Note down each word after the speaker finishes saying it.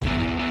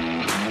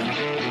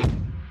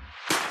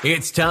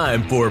It's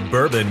time for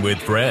Bourbon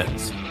with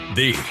Friends,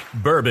 the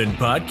bourbon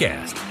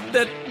podcast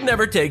that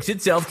never takes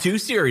itself too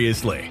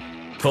seriously.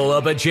 Pull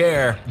up a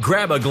chair,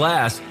 grab a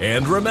glass,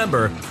 and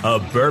remember, a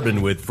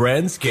bourbon with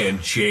friends can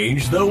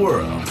change the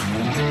world.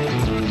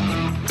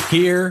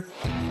 Here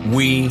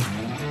we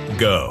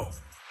go.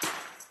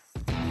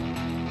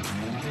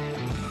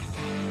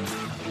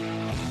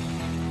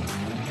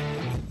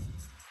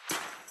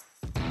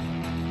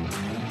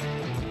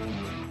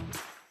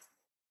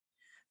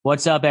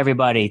 What's up,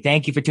 everybody?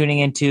 Thank you for tuning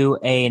into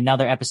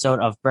another episode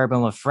of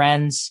Bourbon with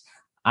Friends.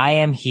 I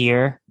am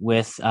here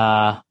with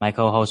my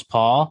co-host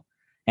Paul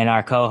and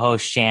our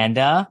co-host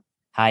Shanda.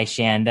 Hi,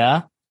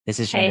 Shanda. This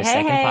is Shanda's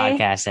second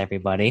podcast,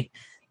 everybody,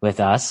 with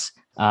us.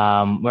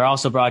 We're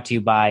also brought to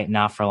you by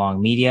Not For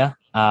Long Media,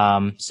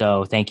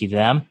 so thank you to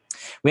them.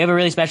 We have a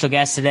really special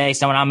guest today,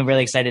 someone I'm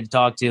really excited to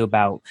talk to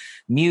about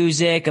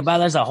music,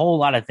 there's a whole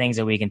lot of things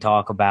that we can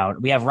talk about.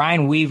 We have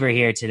Ryan Weaver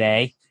here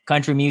today,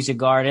 country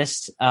music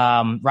artist.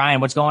 Ryan,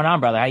 what's going on,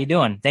 brother? How you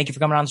doing? Thank you for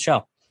coming on the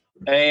show.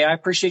 Hey, I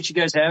appreciate you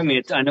guys having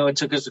me. I know it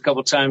took us a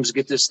couple times to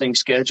get this thing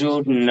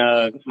scheduled,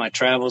 and my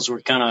travels were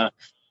kind of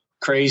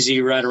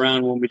crazy right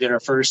around when we did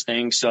our first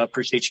thing. So I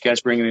appreciate you guys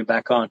bringing me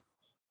back on.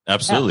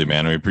 Absolutely,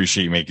 man. We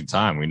appreciate you making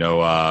time. We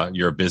know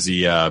you're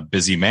a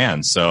busy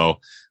man, so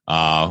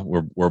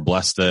we're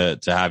blessed to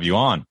have you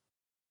on.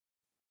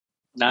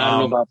 Now, I don't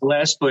know about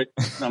blessed, but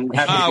I'm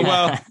happy.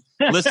 Well,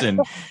 listen,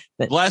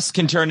 blessed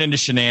can turn into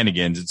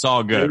shenanigans. It's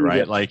all good,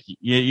 right? Like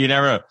you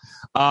never.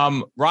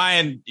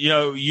 Ryan,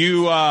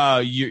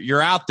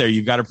 you're out there.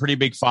 You've got a pretty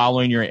big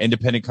following. You're an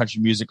independent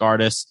country music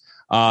artist.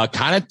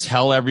 Kind of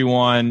tell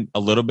everyone a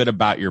little bit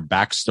about your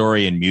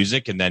backstory in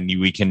music, and then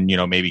we can,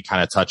 maybe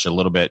kind of touch a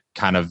little bit,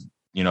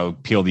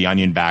 peel the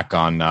onion back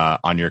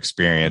on your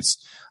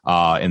experience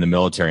in the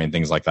military and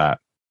things like that.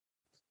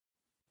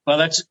 Well,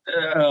 that's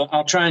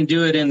I'll try and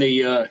do it in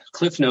the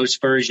Cliff Notes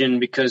version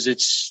because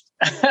it's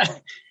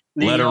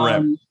let her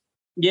rip.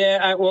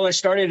 Yeah, I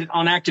started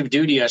on active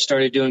duty. I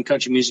started doing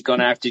country music on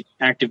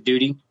active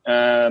duty.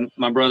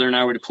 My brother and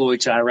I were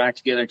deployed to Iraq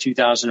together in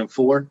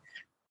 2004.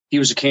 He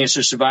was a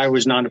cancer survivor,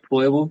 was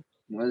non-deployable,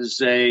 was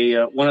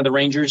one of the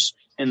Rangers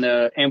in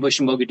the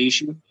ambush in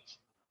Mogadishu.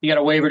 He got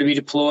a waiver to be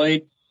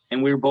deployed,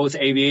 and we were both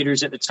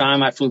aviators at the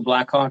time. I flew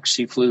Blackhawks.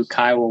 He flew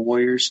Kiowa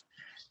Warriors.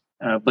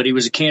 But he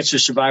was a cancer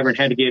survivor and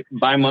had to get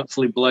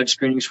bi-monthly blood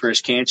screenings for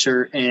his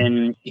cancer.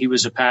 And he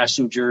was a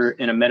passenger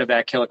in a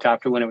medevac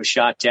helicopter when it was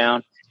shot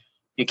down.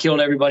 It killed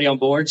everybody on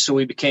board. So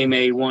we became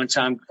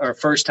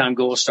first-time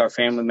Gold Star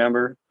family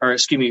member,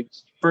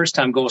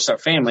 first-time Gold Star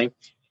family.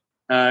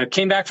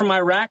 Came back from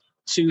Iraq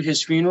to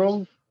his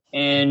funeral.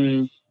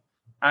 And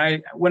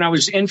when I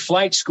was in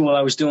flight school,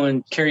 I was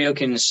doing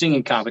karaoke and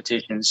singing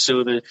competitions.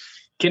 So the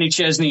Kenny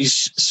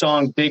Chesney's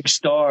song Big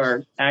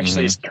Star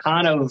actually is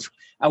kind of,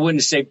 I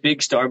wouldn't say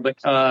big star,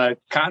 but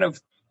kind of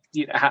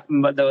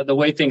the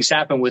way things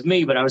happen with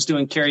me. But I was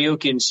doing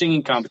karaoke and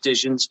singing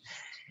competitions,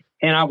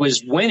 and I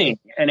was winning.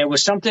 And it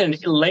was something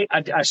late.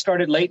 I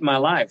started late in my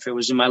life. It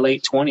was in my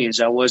late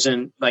 20s. I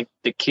wasn't like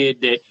the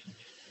kid that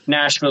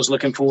Nashville's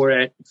looking for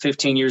at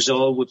 15 years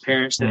old with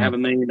parents that have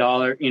 $1 million,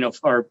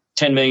 or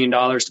 $10 million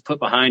to put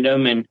behind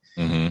them,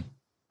 and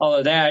all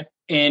of that.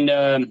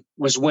 And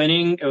was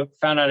winning.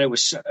 Found it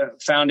was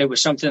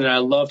something that I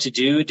loved to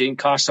do. It didn't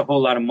cost a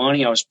whole lot of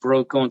money. I was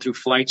broke going through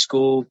flight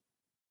school.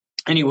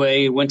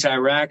 Anyway, went to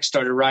Iraq,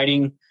 started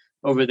writing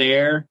over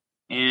there.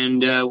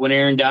 And when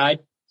Aaron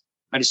died,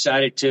 I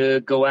decided to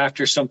go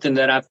after something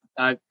that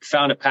I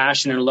found a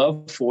passion and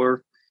love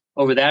for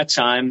over that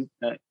time.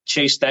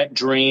 Chased that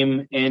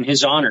dream in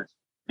his honor.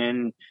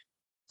 And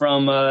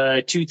from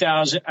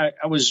 2000,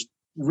 I was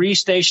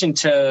restationed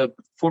to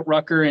Fort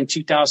Rucker in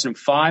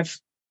 2005.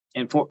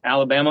 In Fort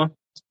Alabama,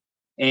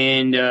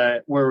 and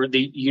where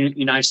the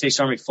United States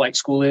Army Flight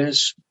School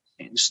is,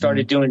 and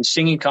started doing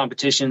singing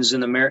competitions in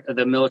the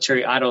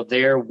Military Idol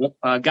there.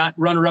 Got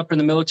runner-up in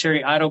the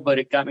Military Idol, but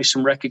it got me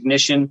some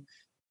recognition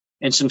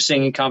in some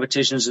singing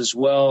competitions as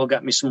well.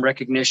 Got me some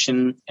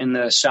recognition in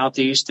the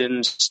Southeast,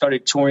 and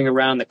started touring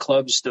around the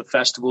clubs, the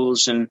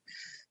festivals, and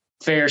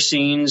fair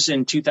scenes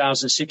in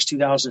 2006,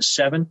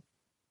 2007.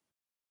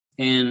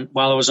 And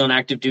while I was on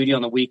active duty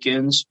on the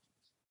weekends,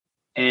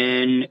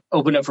 and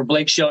opened up for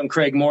Blake Shelton,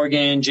 Craig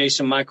Morgan,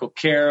 Jason Michael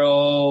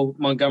Carroll,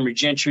 Montgomery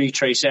Gentry,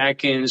 Trace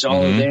Atkins,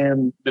 all of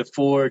them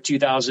before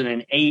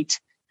 2008,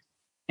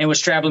 and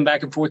was traveling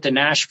back and forth to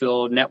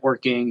Nashville,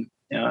 networking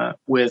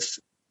with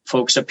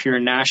folks up here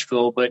in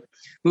Nashville. But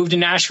moved to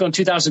Nashville in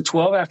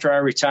 2012 after I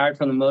retired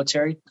from the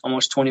military,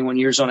 almost 21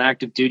 years on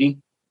active duty,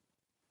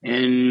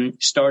 and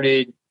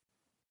started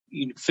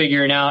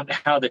figuring out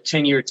how the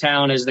 10-year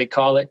town, as they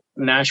call it.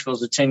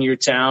 Nashville's a 10-year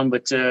town,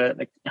 but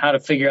how to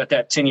figure out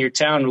that 10-year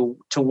town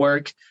to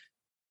work.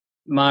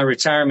 My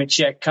retirement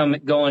check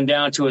going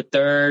down to a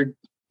third,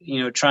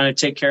 trying to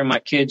take care of my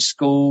kids'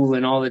 school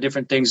and all the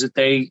different things that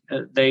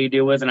they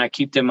deal with. And I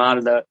keep them out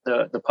of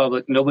the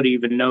public. Nobody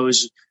even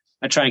knows.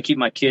 I try and keep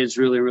my kids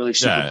really, really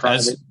super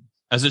private.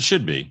 As it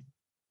should be.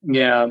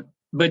 Yeah.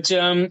 But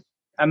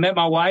I met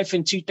my wife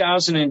in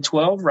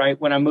 2012, right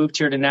when I moved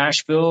here to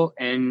Nashville.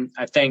 And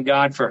I thank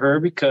God for her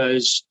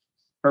because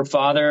her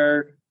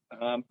father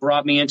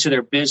brought me into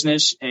their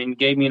business and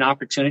gave me an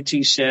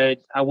opportunity. Said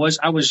I was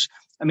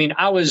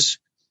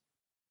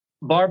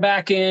bar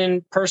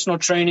backing, personal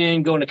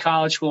training, going to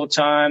college full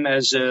time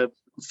as a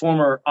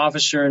former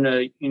officer in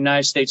the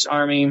United States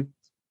Army.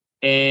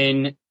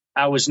 And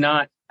I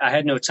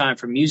had no time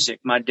for music.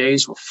 My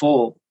days were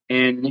full.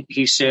 And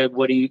he said,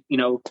 what do you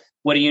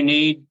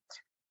need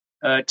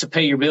to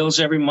pay your bills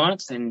every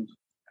month? And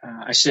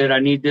I said, I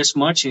need this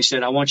much. He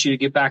said, I want you to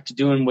get back to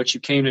doing what you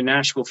came to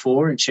Nashville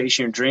for and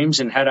chasing your dreams.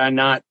 And had I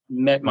not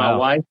met my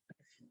wife,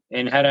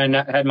 and had I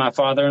not had my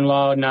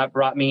father-in-law not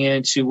brought me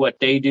into what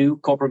they do,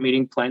 corporate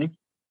meeting planning,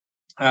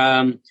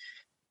 I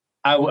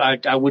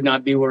would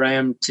not be where I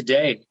am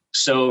today.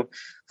 So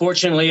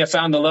fortunately, I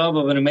found the love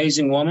of an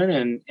amazing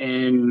woman,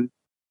 and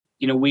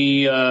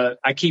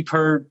I keep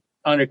her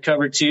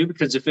undercover too,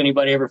 because if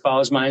anybody ever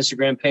follows my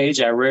Instagram page,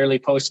 I rarely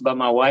post about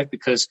my wife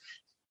because,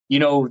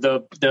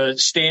 the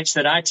stance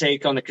that I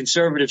take on the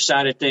conservative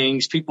side of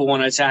things, people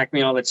want to attack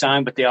me all the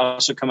time, but they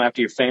also come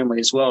after your family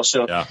as well.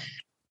 So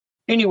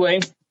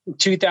Anyway,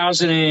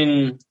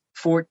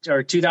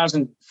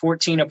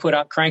 2014, I put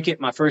out Crank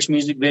It, my first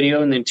music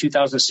video. And then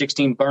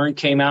 2016, Burn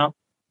came out.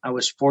 I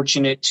was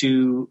fortunate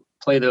to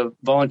play the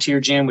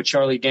volunteer jam with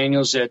Charlie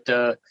Daniels at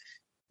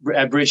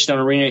Bridgestone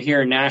Arena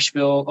here in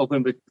Nashville, I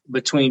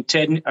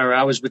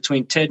was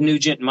between Ted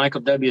Nugent and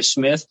Michael W.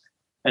 Smith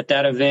at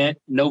that event.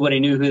 Nobody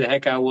knew who the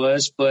heck I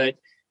was, but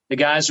the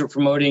guys were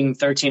promoting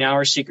 13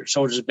 Hours, Secret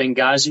Soldiers of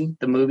Benghazi,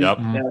 the movie. Yep.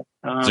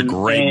 It's a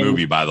great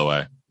movie, by the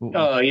way.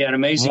 Oh, yeah, an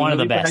amazing One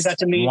movie. of the best. I got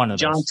to meet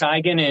John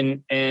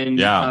Tigan and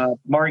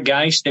Mark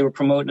Geist. They were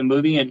promoting the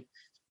movie, and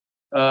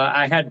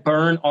I had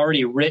Burn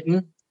already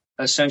written.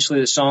 Essentially,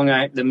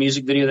 the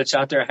music video that's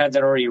out there, I had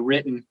that already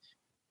written,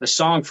 the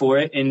song for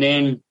it. And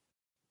then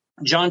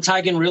John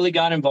Tigan really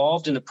got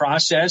involved in the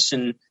process,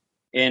 and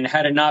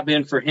had it not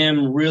been for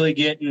him really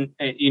getting,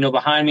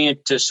 behind me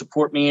to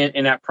support me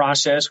in that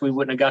process, we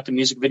wouldn't have got the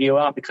music video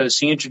out, because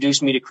he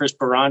introduced me to Chris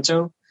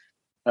Baranto,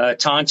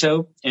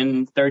 Tonto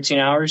in 13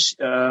 Hours,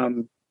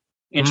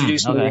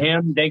 introduced me to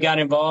him. They got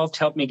involved,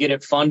 helped me get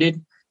it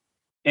funded.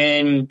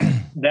 And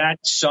that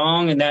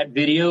song and that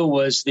video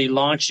was the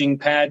launching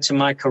pad to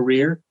my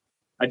career.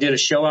 I did a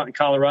show out in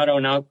Colorado,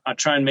 and I'll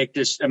try and make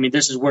this. I mean,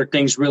 this is where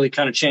things really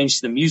kind of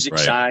changed to the music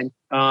side.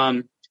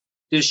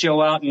 Did a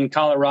show out in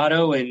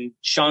Colorado, and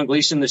Sean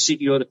Gleason, the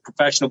CEO of the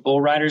Professional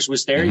Bull Riders,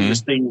 was there. He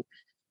was the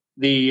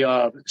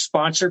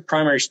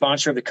primary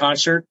sponsor of the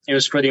concert. It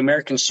was for the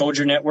American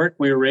Soldier Network.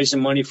 We were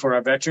raising money for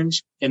our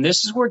veterans, and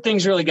this is where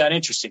things really got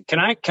interesting.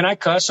 Can I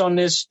cuss on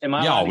this? We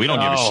don't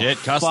give a shit.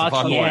 Cuss the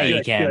fuck away.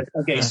 You can.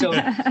 Okay, so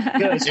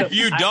good. So if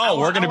you don't,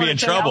 we're going to be in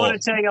trouble. I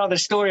want to tell you all the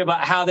story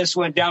about how this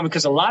went down,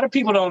 because a lot of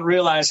people don't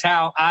realize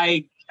how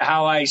I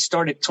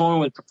started touring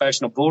with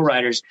Professional Bull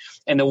Riders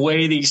and the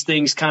way these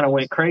things kind of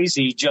went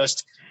crazy.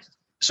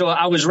 So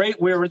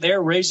we were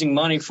there raising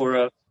money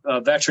for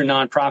a veteran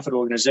nonprofit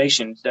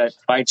organization that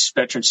fights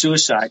veteran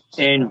suicide.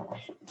 And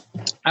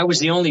I was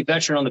the only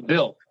veteran on the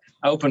bill.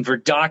 I opened for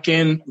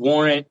Dokken,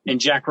 Warrant, and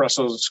Jack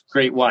Russell's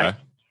Great White. Okay.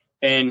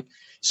 And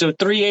so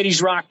 3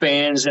 80s rock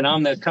bands, and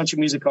I'm the country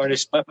music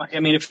artist. But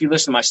if you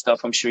listen to my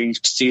stuff, I'm sure you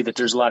see that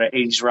there's a lot of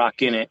 80s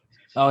rock in it.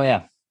 Oh,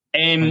 yeah.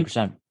 100%.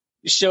 And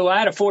so I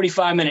had a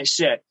 45-minute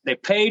set. They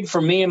paid for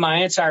me and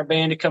my entire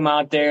band to come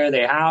out there.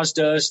 They housed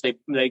us. They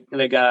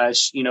got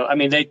us,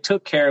 they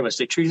took care of us.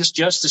 They treated us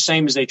just the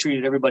same as they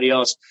treated everybody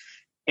else.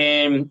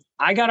 And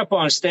I got up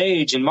on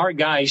stage, and Mark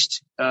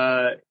Geist,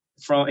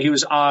 he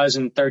was Oz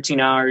in 13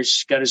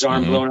 Hours, got his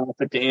arm blown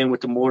off at the end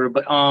with the mortar,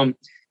 but, or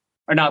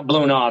not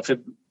blown off.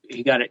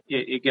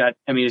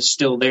 It's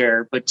still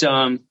there. But,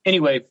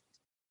 anyway,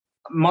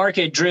 Mark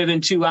had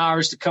driven 2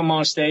 hours to come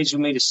on stage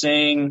with me to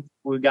sing.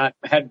 We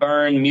had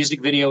Burn. The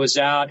music video was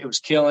out. It was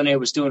killing it. It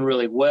was doing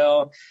really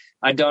well.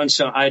 I had done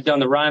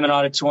the Ryman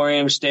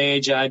Auditorium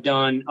stage. I had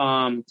done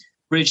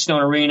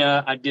Bridgestone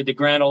Arena. I did the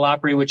Grand Ole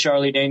Opry with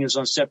Charlie Daniels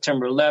on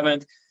September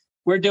 11th.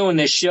 We're doing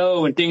this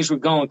show, and things were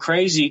going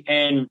crazy.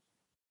 And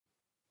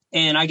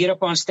I get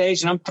up on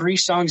stage, and I'm 3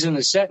 songs in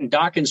the set, and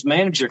Dokken's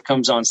manager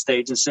comes on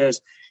stage and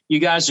says, "You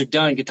guys are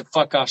done. Get the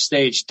fuck off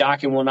stage.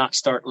 Dokken will not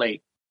start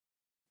late."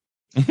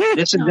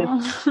 This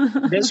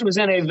was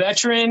in a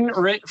veteran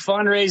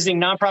fundraising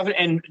nonprofit.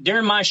 And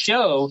during my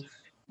show,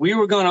 we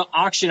were going to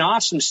auction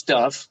off some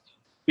stuff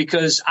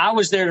because I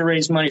was there to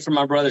raise money for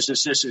my brothers and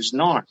sisters in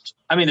arms.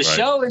 The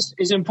show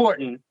is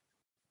important.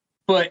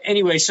 But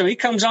anyway, so he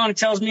comes on and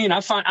tells me, and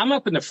I'm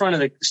up in the front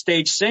of the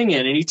stage singing,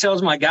 and he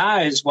tells my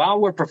guys while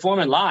we're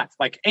performing live,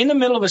 like in the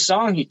middle of a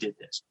song, he did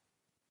this.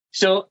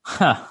 So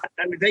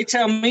they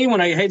tell me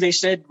they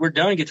said, "We're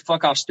done, get the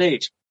fuck off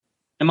stage."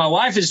 And my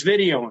wife is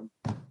videoing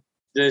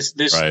this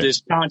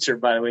concert,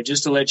 by the way,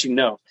 just to let you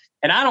know.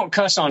 And I don't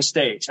cuss on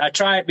stage. I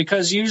try it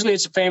because usually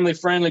it's a family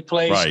friendly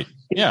place. Right.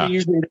 Yeah.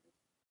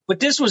 but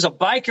this was a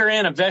biker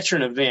and a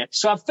veteran event.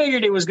 So I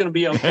figured it was going to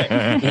be okay.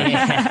 And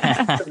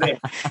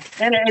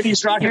an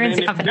 80s rock event.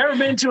 If you've never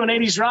been to an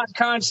 80s rock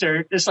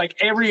concert, it's like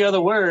every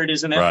other word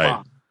is an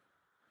F-bomb.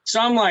 So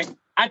I'm like,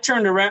 I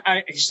turned around.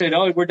 He said,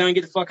 "Oh, we're done.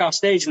 Get the fuck off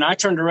stage." And I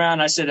turned around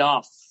and I said,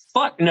 "Oh,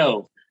 fuck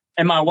no."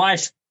 And my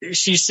wife,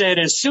 she said,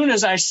 as soon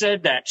as I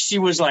said that, she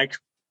was like,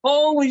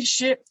 "Holy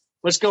shit,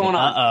 what's going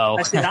on?" Uh-oh.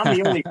 I said, "I'm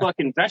the only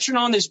fucking veteran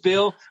on this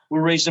bill. We're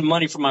raising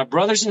money for my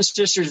brothers and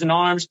sisters in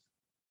arms."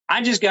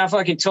 I just got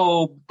fucking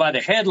told by the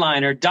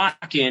headliner,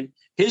 Dokken,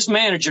 his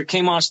manager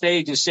came on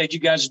stage and said,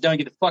 "You guys are done.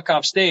 Get the fuck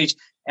off stage."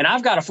 And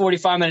I've got a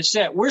 45-minute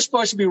set. We're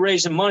supposed to be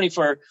raising money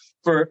for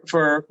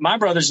my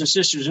brothers and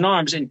sisters in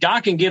arms. And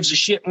Dokken gives a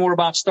shit more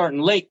about starting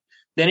late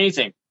than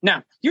anything.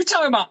 Now, you're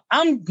talking about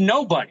I'm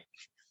nobody.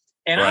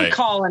 And I'm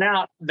calling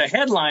out the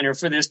headliner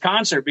for this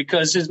concert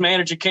because his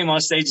manager came on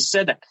stage and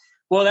said that.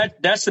 Well,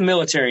 that's the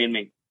military in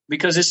me,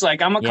 because it's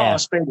like, I'm going to call a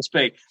spade a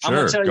spade. Sure, I'm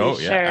going to tell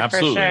you,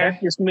 absolutely.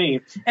 That's just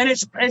me. And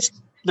it's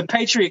the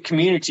Patriot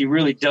community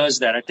really does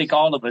that. I think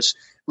all of us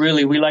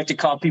really, we like to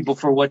call people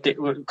for what they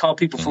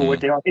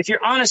are. If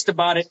you're honest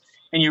about it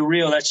and you're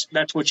real,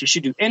 that's what you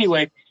should do.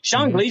 Anyway,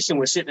 Sean Gleason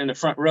was sitting in the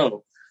front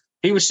row.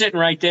 He was sitting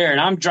right there, and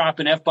I'm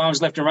dropping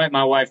F-bombs left and right.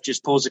 My wife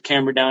just pulls the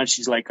camera down.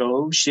 She's like,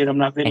 "Oh shit, I'm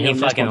not videoing." And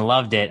he fucking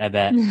loved it, I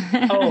bet.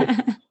 Well,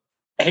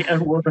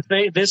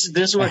 this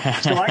is what.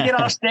 So I get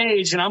off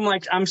stage, and I'm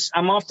like,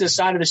 I'm off to the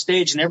side of the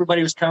stage, and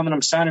everybody was coming.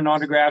 I'm signing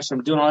autographs.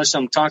 I'm doing all this.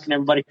 I'm talking to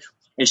everybody,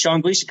 and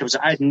Sean Gleason comes.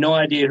 I had no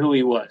idea who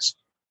he was,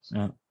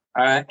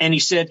 and he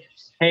said,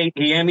 "Hey,"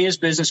 he handed me his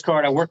business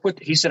card.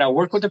 He said, "I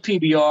work with the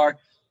PBR.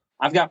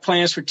 I've got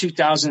plans for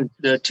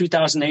the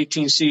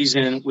 2018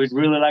 season. We'd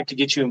really like to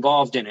get you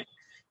involved in it."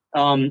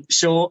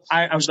 So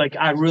I was like,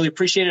 I really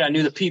appreciate it. I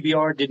knew the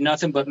PBR did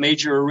nothing but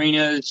major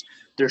arenas.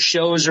 Their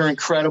shows are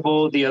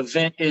incredible. The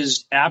event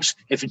is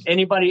if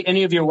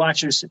any of your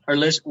watchers,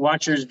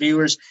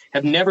 viewers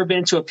have never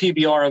been to a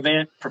PBR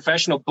event,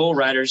 professional bull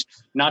riders,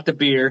 not the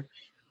beer,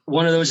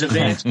 one of those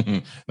events.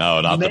 No,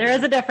 not there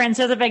is a difference.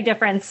 There's a big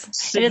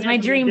difference. It is my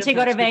dream to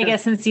go to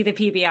Vegas and see the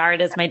PBR.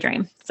 It is my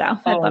dream. So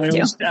I'd love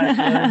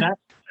to.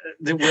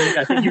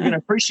 I think you're going to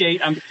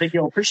appreciate. I think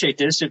you'll appreciate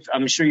this.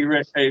 I'm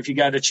sure if you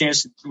got a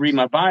chance to read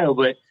my bio.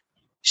 But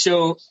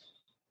so,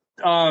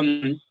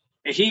 I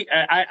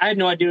had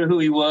no idea who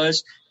he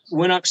was.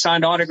 Went up,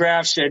 signed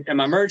autographs at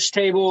my merch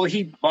table.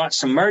 He bought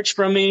some merch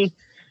from me.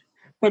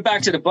 Went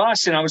back to the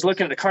bus, and I was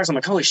looking at the cars. I'm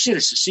like, holy shit!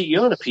 It's the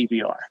CEO of the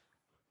PBR.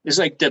 It's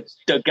like the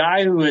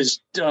guy who is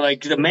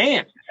like the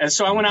man. And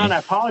so I went out and I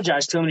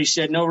apologized to him, and he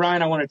said, "No,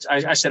 Ryan,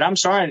 I said, I'm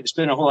sorry. It's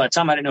been a whole lot of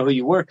time. I didn't know who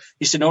you were."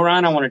 He said, "No,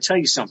 Ryan, I want to tell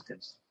you something."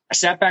 I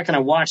sat back and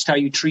I watched how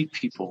you treat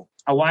people.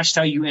 I watched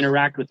how you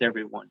interact with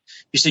everyone.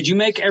 He said, "You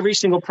make every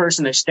single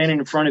person that's standing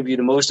in front of you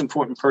the most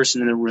important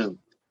person in the room.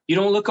 You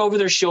don't look over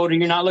their shoulder.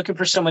 You're not looking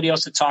for somebody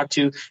else to talk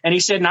to." And he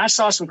said, and I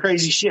saw some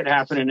crazy shit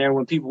happening there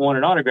when people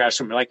wanted autographs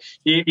from me. Like,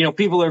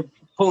 people are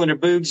pulling their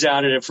boobs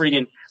out at a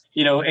freaking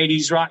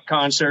 80s rock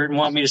concert and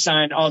want me to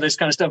sign all this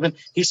kind of stuff. And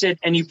he said,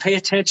 and you pay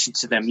attention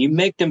to them. You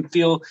make them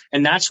feel,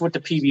 and that's what the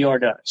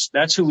PBR does.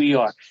 That's who we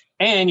are.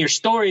 And your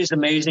story is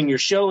amazing. Your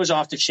show is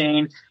off the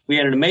chain.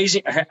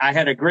 I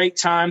had a great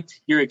time.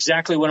 You're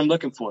exactly what I'm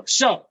looking for.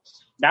 So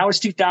that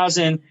was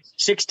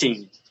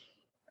 2016.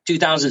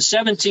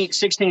 2017,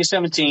 16 and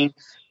 17,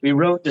 we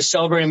wrote the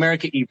Celebrate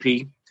America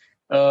EP.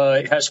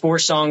 It has 4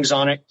 songs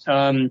on it.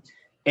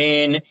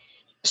 And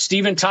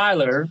Steven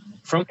Tyler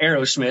from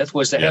Aerosmith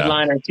was the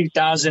headliner in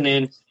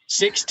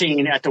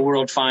 2016 at the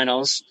World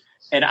Finals.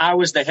 And I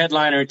was the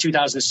headliner in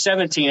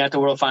 2017 at the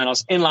World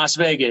Finals in Las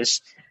Vegas.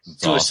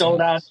 To a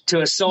sold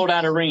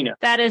out arena.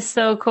 That is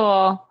so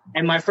cool.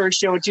 And my first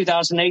show in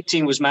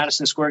 2018 was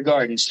Madison Square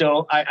Garden.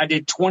 So I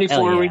did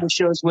 24 arena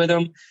shows with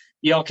them.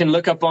 Y'all can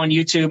look up on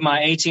YouTube.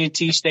 My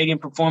AT&T Stadium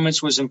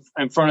performance was in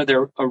front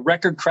of a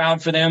record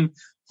crowd for them,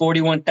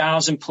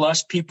 41,000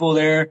 plus people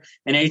there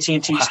in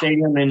AT&T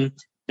Stadium. And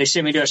they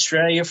sent me to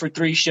Australia for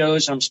 3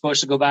 shows. I'm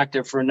supposed to go back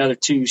there for another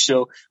 2,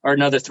 or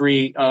another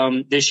 3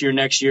 this year,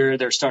 next year.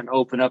 They're starting to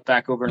open up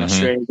back over in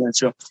Australia again.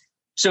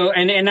 So,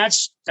 and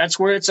that's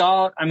where it's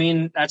all, I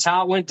mean, that's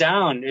how it went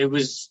down. It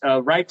was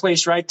right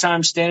place, right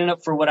time, standing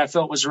up for what I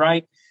felt was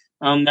right.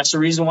 That's the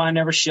reason why I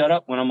never shut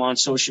up when I'm on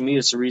social media.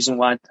 It's the reason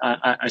why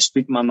I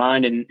speak my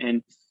mind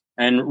and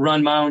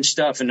run my own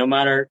stuff. And no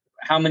matter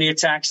how many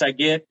attacks I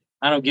get,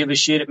 I don't give a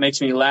shit. It makes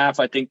me laugh.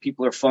 I think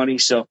people are funny.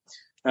 So,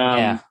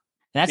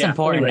 that's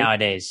important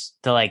nowadays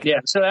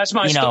to so that's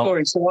my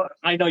story. So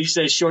I know you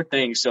said short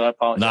things, so I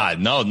apologize.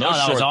 No,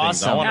 that was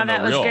awesome.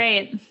 That was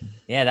great.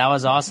 Yeah, that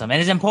was awesome. And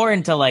it's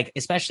important to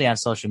especially on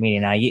social media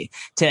now,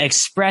 to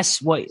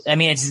express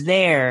it's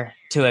there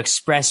to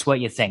express what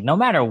you think. No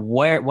matter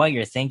what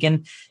you're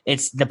thinking,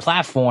 the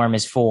platform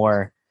is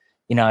for,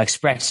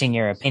 expressing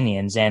your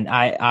opinions. And people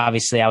followed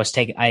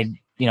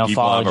you. People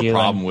have a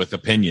problem with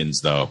opinions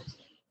though.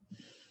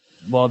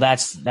 Well,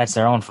 that's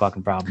their own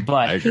fucking problem.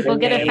 But people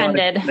get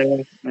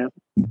offended.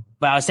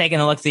 but I was taking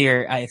a look through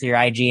your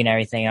IG and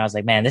everything, and I was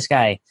like, man, this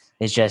guy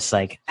is just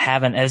like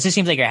it just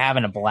seems like you're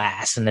having a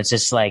blast, and it's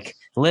just like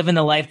living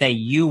the life that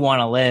you want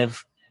to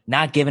live,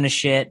 not giving a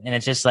shit, and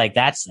it's just like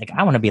that's like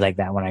I want to be like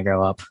that when I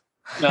grow up.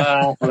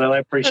 Well, I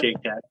appreciate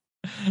that.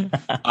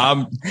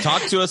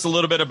 Talk to us a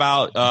little bit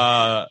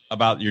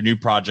about your new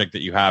project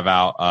that you have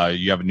out.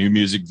 You have a new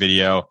music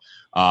video.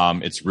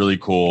 It's really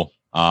cool.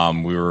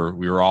 We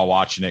were all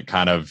watching it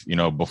kind of,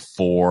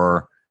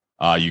 before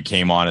you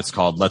came on. It's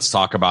called Let's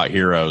Talk About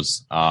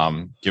Heroes.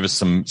 Give us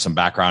some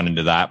background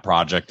into that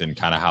project and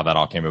kind of how that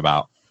all came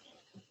about.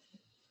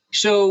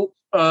 So,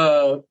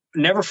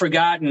 Never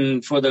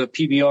Forgotten for the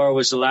PBR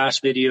was the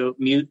last video.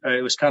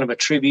 It was kind of a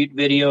tribute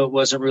video. It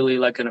wasn't really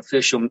like an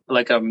official,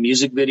 like a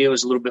music video. It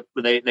was a little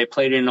bit, they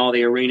played it in all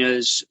the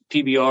arenas.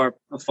 PBR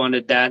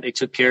funded that. They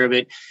took care of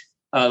it.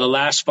 The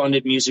last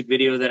funded music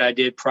video that I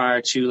did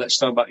prior to Let's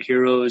Talk About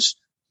Heroes,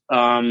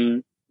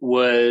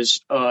 was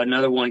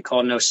another one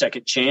called No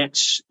Second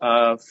Chance.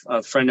 A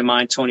friend of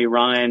mine, Tony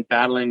Ryan,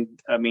 battling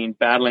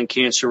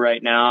cancer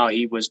right now.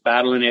 He was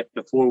battling it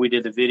before we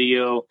did the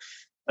video.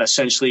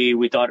 Essentially,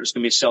 we thought it was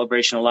going to be a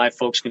celebration of life.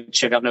 Folks can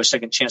check out No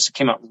Second Chance. It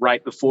came out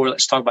right before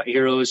Let's Talk About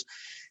Heroes.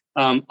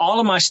 All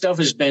of my stuff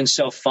has been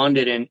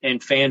self-funded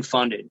and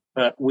fan-funded.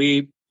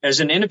 We, as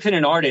an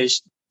independent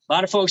artist, a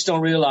lot of folks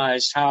don't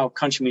realize how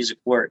country music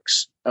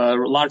works. A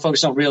lot of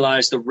folks don't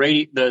realize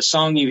the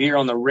song you hear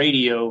on the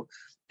radio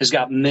has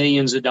got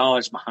millions of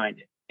dollars behind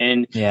it.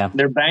 And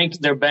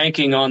they're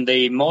banking on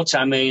the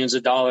multi-millions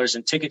of dollars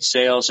in ticket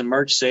sales and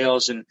merch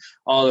sales and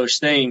all those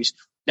things.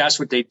 That's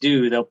what they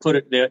do.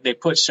 They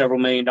put several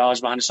 $1 million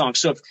behind a song.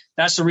 So if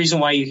that's the reason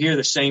why you hear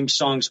the same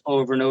songs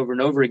over and over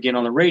and over again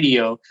on the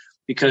radio,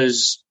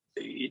 because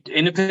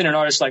independent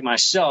artists like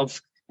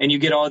myself, and you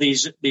get all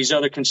these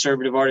other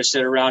conservative artists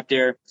that are out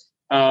there,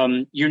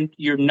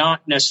 you're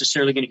not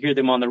necessarily going to hear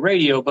them on the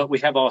radio, but we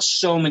have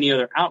so many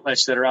other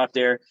outlets that are out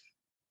there.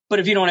 But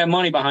if you don't have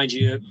money behind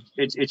you,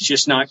 it's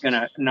just not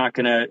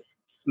gonna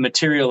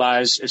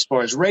materialize as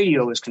far as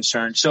radio is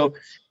concerned. So,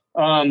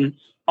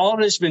 all of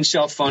this has been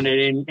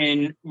self-funded,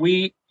 and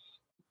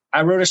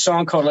I wrote a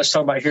song called Let's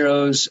Talk About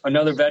Heroes.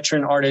 Another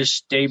veteran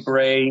artist, Dave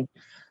Bray,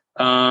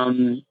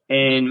 and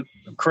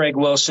Craig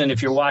Wilson.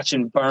 If you're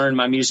watching Burn,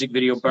 my music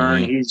video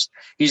Burn,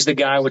 he's the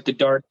guy with the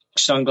dark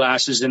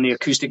sunglasses and the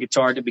acoustic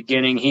guitar at the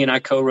beginning. He and I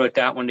co-wrote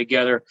that one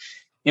together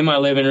in my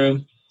living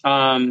room.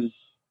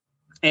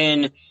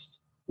 And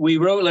we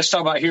wrote Let's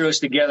Talk About Heroes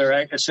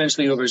together,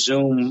 essentially over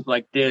Zoom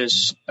like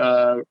this,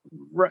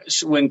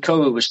 when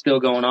COVID was still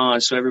going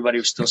on. So everybody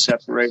was still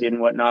separated and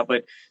whatnot.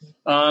 But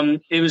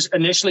it was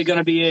initially going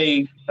to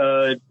be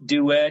a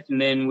duet.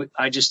 And then we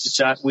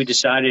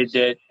decided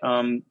that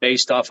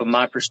based off of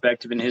my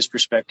perspective and his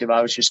perspective,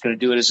 I was just going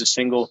to do it as a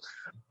single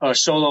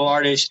solo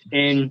artist.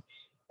 And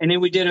then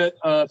we did a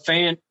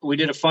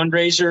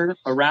fundraiser,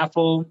 a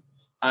raffle.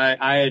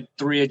 I had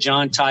 3 of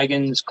John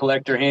Tigan's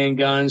collector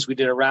handguns. We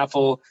did a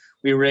raffle.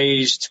 We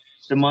raised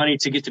the money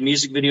to get the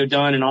music video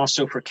done, and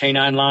also for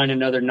K9 Line,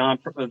 another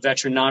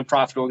veteran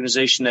nonprofit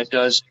organization that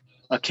does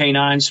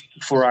canines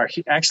for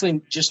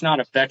actually just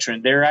not a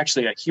veteran. They're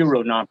actually a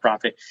hero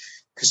nonprofit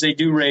because they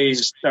do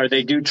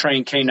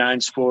train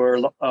canines for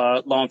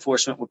law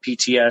enforcement with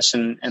PTS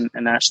and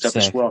that stuff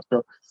as well.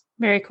 So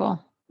very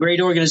cool.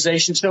 Great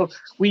organization. So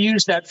we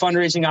used that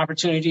fundraising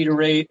opportunity to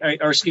raise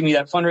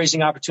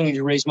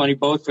money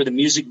both for the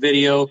music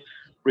video,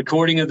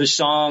 recording of the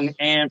song,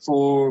 and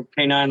for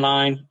K9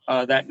 Line,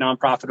 that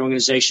nonprofit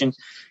organization.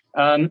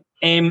 And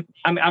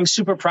I'm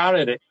super proud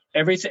of it.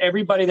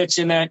 Everybody that's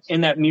in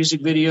that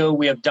music video,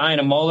 we have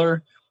Diana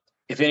Muller.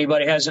 If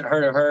anybody hasn't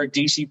heard of her,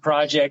 DC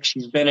Project,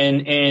 she's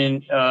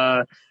been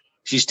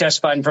she's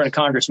testified in front of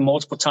Congress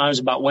multiple times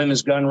about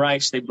women's gun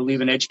rights. They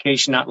believe in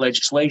education, not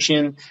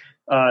legislation.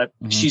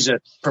 She's a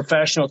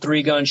professional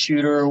 3-gun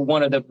shooter.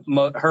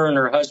 Her and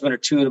her husband are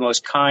 2 of the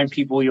most kind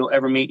people you'll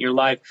ever meet in your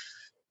life.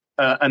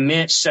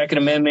 Immense Second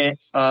Amendment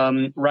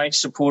rights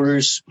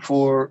supporters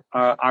for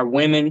our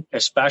women,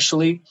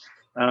 especially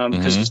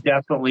because it's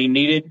definitely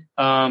needed.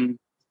 And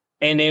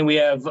then we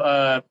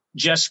have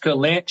Jessica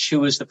Lynch,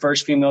 who was the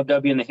first female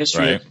W in the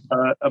history of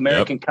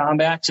American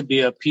combat to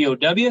be a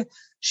POW.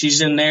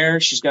 She's in there.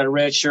 She's got a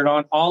red shirt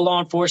on. All the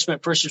law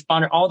enforcement first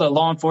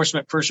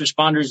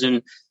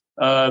responders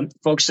and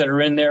folks that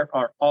are in there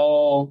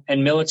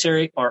and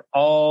military are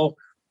all.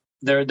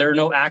 There are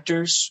no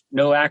actors,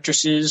 no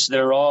actresses.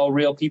 They're all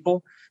real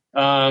people.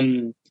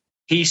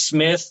 Heath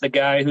Smith, the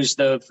guy who's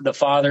the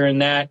father in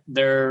that,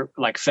 they're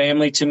like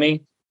family to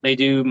me. They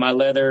do my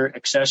leather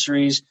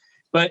accessories.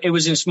 But it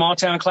was in small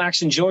town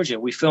Claxton, Georgia.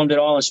 We filmed it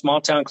all in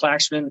small town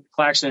Claxton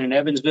and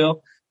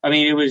Evansville. I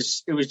mean, it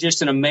was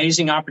just an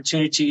amazing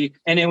opportunity.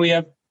 And then we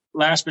have,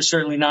 last but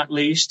certainly not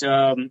least,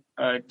 Don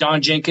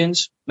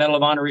Jenkins, Medal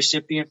of Honor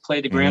recipient,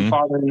 played the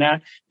grandfather in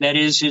that. That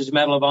is his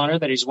Medal of Honor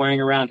that he's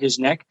wearing around his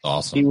neck.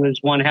 Awesome. He was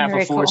one half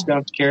of Forrest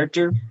Gump's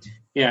character.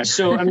 Yeah.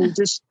 So, I mean,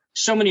 just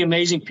so many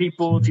amazing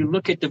people. If you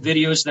look at the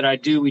videos that I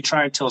do, we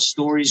try and tell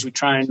stories. We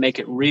try and make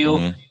it real.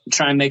 We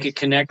try and make it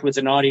connect with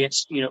an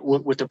audience, you know,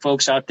 with the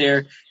folks out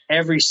there.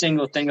 Every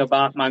single thing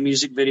about my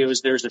music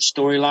videos, there's a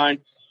storyline.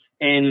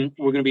 And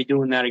we're going to be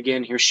doing that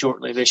again here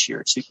shortly this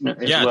year.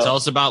 Tell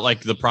us about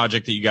like the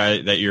project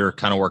that you're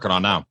kind of working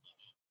on now.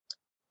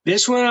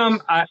 This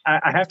one, I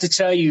have to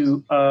tell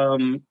you,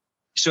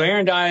 so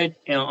Aaron died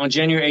on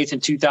January 8th in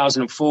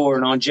 2004,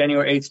 and on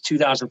January 8th,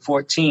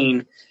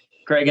 2014,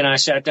 Greg and I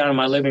sat down in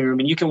my living room,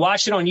 and you can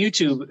watch it on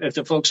YouTube. If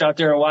the folks out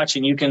there are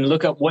watching, you can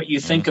look up What You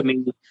Think of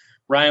Me,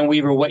 Ryan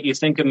Weaver, What You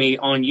Think of Me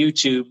on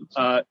YouTube.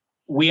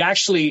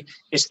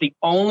 It's the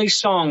only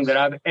song that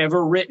I've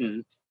ever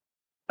written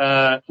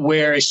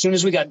where as soon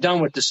as we got done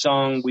with the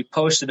song, we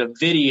posted a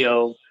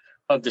video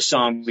of the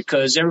song,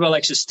 because everybody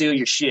likes to steal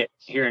your shit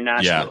here in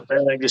Nashville. They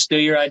like to steal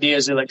your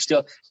ideas. They like to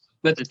steal.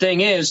 But the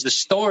thing is, the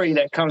story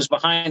that comes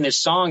behind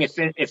this song,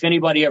 if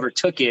anybody ever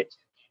took it,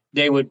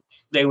 they would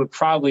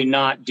probably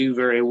not do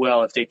very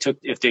well if they took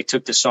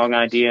the song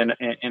idea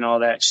and all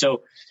that.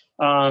 So,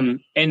 and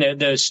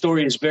the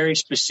story is very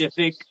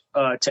specific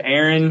to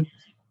Aaron.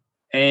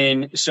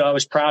 And so I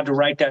was proud to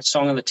write that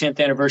song on the 10th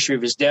anniversary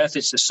of his death.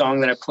 It's the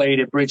song that I played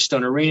at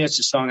Bridgestone Arena. It's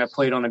the song I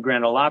played on the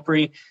Grand Ole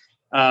Opry.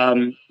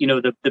 You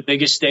know, the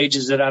biggest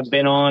stages that I've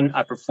been on,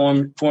 I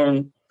performed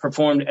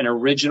an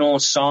original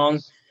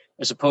song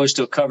as opposed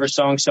to a cover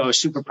song. So I was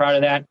super proud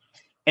of that.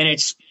 And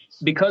it's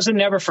because of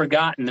Never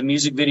Forgotten, the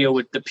music video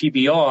with the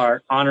PBR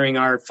honoring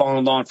our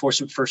fallen law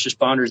enforcement, first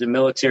responders, and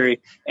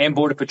military and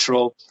Border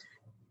Patrol.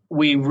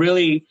 We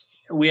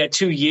had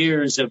 2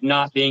 years of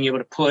not being able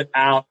to put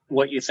out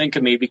What You Think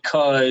of Me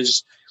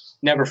because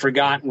Never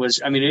Forgotten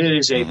it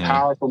is a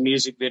powerful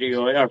music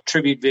video, a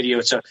tribute video.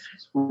 It's a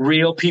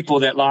real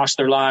people that lost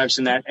their lives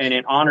and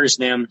it honors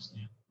them.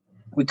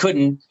 We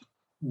couldn't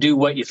do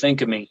What You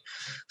Think of Me.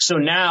 So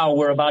now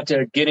we're about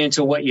to get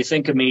into What You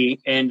Think of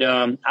Me. And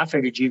I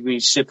figured you'd be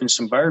sipping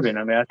some bourbon.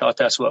 I mean, I thought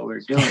that's what we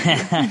were doing.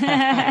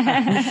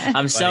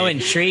 I'm so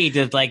intrigued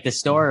with like the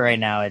story right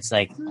now. It's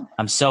like,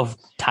 I'm so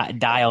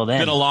dialed in.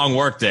 It's been a long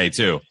work day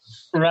too.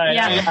 Right.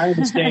 Yeah. I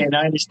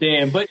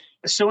understand. But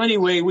so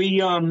anyway, we,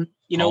 Hold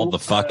the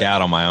fuck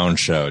out on my own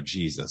show.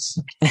 Jesus.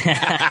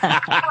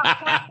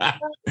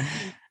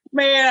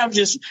 Man, I'm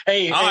just,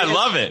 I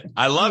love it.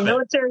 I love it.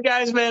 Military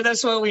guys, man,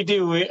 that's what we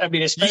do.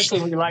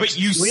 Especially when you like. But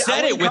you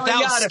said it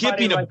without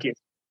skipping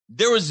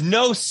There was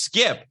no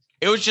skip.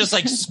 It was just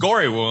like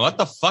Scory. Well, what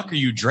the fuck are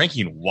you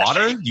drinking?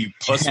 Water? You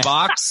puss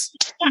box?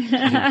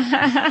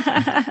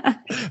 That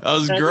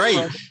was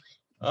great.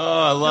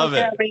 Oh, I love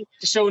it.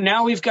 So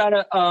now we've got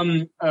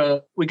an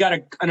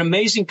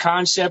amazing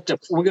concept.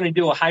 We're going to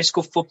do a high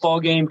school football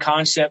game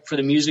concept for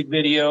the music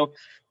video.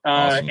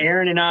 Awesome.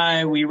 Aaron and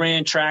I, we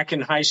ran track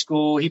in high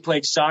school. He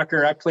played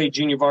soccer. I played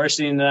junior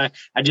varsity, and I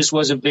just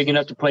wasn't big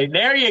enough to play.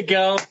 There you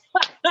go.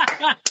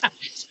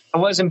 I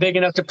wasn't big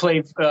enough to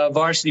play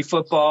varsity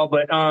football,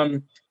 but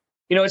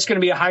it's going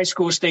to be a high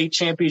school state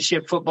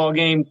championship football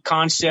game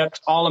concept,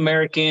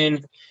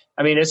 All-American.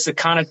 I mean, it's the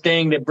kind of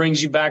thing that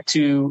brings you back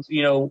to,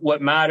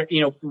 what mattered.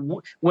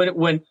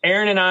 When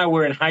Aaron and I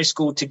were in high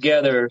school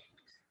together,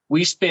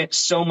 we spent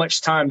so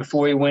much time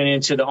before we went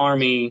into the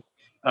Army.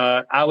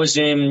 I was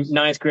in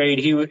 9th grade.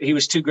 He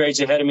was 2 grades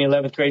ahead of me,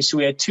 11th grade. So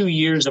we had 2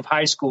 years of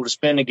high school to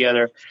spend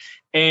together.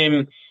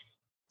 And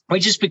we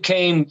just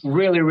became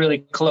really, really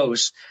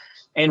close.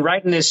 And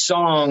writing this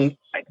song,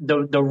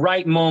 the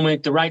right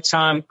moment, the right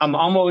time,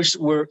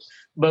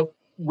 but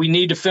we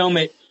need to film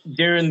it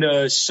during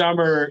the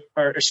summer,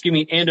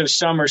 end of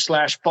summer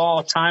 /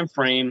 fall time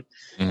frame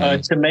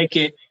to make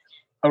it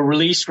a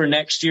release for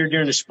next year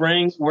during the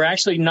spring. We're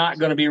actually not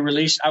going to be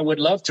released. I would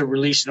love to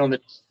release it on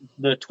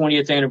the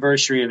 20th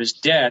anniversary of his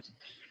death,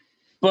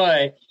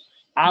 but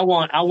I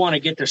want to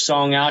get the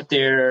song out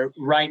there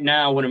right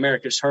now when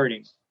America's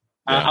hurting.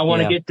 I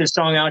want to get the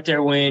song out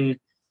there when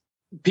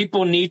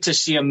people need to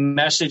see a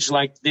message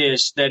like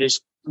this,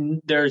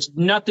 there's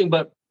nothing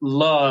but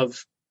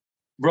love,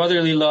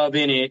 brotherly love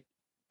in it.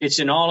 It's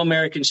an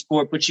all-American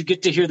sport, but you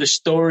get to hear the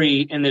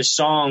story in this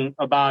song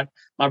about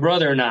my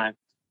brother and I.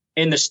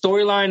 And the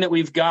storyline that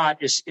we've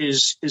got is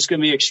going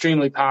to be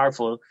extremely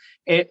powerful.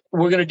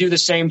 We're going to do the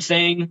same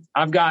thing.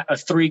 I've got a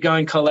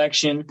 3-gun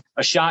collection,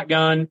 a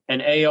shotgun,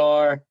 an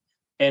AR,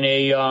 and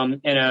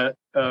a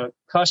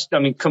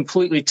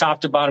completely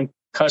top to bottom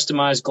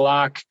customized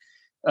Glock.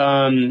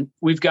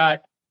 We've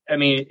got,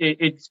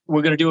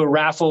 we're going to do a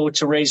raffle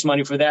to raise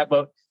money for that,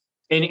 but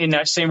in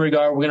that same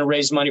regard, we're going to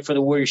raise money for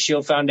the Warrior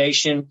Shield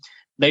Foundation.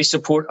 They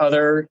support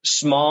other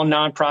small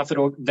nonprofit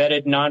or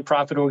vetted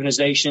nonprofit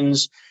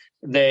organizations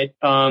that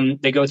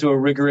they go through a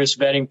rigorous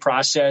vetting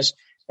process.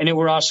 And then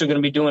we're also going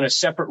to be doing a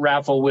separate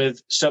raffle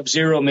with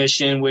Sub-Zero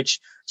Mission, which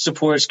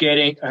supports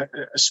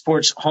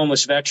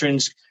homeless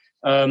veterans,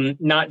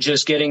 not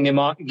just getting them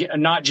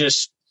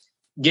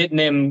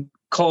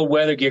cold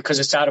weather gear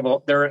because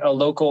they're a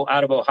local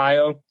out of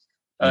Ohio,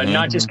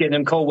 not just getting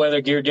them cold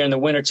weather gear during the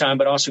wintertime,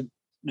 but also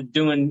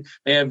they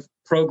have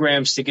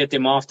programs to get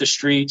them off the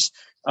streets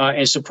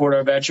and support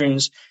our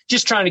veterans.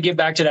 Just trying to give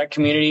back to that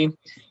community,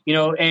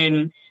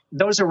 and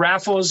those are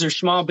raffles. They're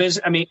small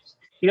business. I mean,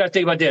 you got to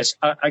think about this.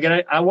 I'm going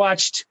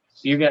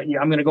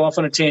to go off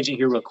on a tangent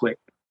here real quick.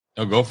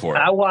 Oh, go for it.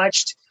 I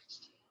watched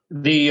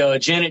the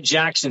Janet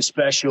Jackson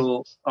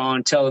special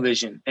on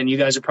television, and you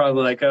guys are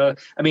probably like,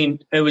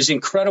 it was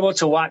incredible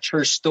to watch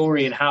her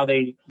story and how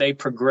they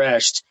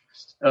progressed,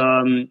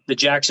 the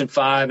Jackson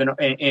 5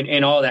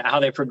 and all that, how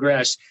they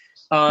progressed.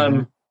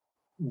 The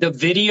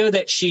video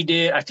that she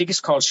did, I think it's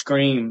called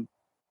Scream,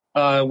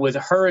 with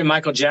her and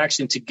Michael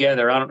Jackson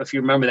together. I don't know if you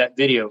remember that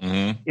video.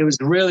 It was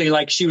really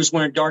like she was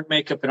wearing dark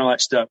makeup and all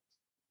that stuff.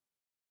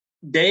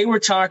 They were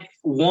talking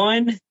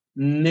 $1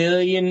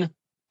 million+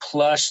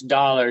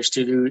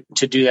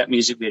 to do that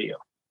music video.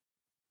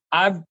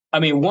 I think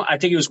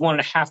it was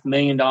 $1.5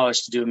 million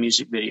to do a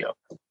music video.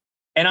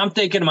 And I'm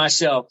thinking to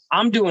myself,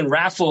 I'm doing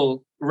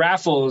raffles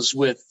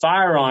with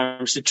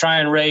firearms to try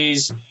and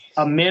raise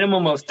a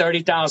minimum of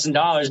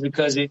 $30,000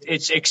 because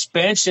it's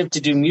expensive to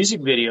do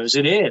music videos.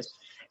 It is.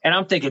 And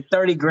I'm thinking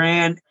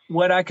 $30,000,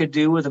 what I could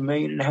do with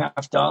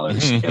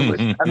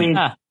 $1.5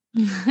 million.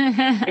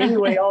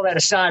 Anyway, all that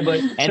aside, but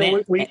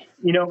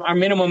our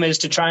minimum is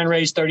to try and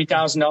raise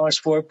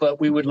 $30,000 for it, but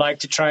we would like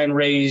to try and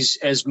raise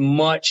as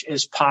much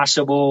as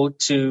possible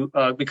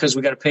because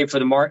we got to pay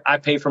for I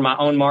pay for my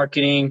own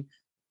marketing.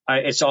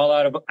 It's all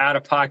out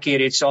of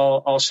pocket. It's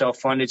all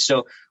self-funded.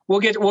 So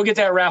we'll get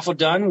that raffle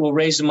done. We'll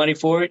raise the money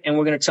for it, and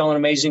we're going to tell an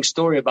amazing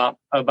story about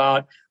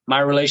my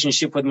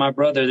relationship with my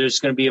brother. There's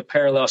going to be a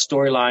parallel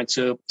storyline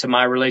to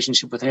my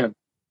relationship with him.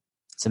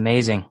 It's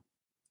amazing.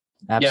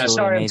 Absolutely. Yeah,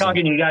 sorry, amazing. I'm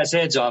talking you guys'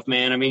 heads off,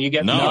 man. I mean, you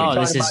get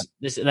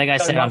this. Like I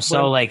said, I'm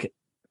so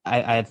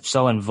I'm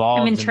so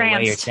involved in the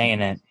way you're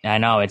saying it. I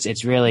know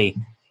it's really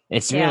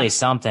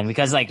something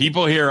because like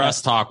people hear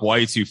us talk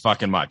way too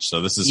fucking much.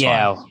 So this is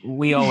fun.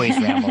 We always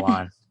ramble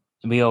on.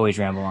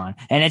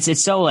 And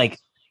it's so like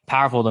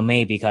powerful to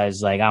me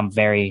because like I'm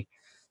very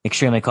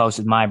extremely close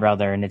with my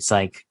brother, and it's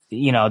like,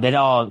 that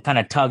all kind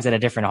of tugs at a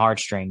different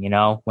heartstring,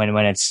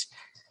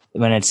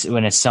 when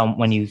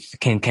you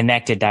can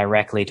connect it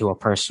directly to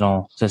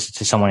to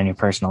someone in your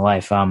personal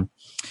life.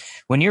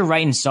 When you're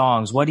writing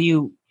songs, what do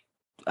you've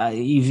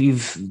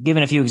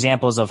given a few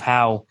examples of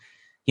how,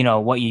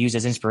 what you use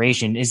as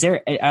inspiration.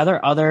 Are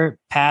there other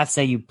paths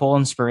that you pull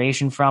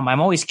inspiration from? I'm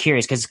always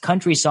curious because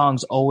country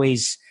songs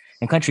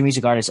and country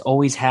music artists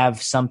always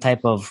have some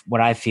type of,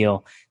 what I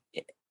feel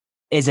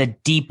is a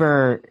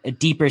deeper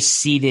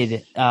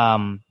seated,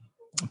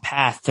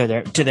 path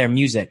to their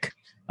music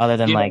other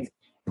than like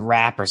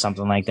rap or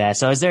something like that.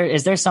 So is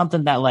there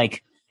something that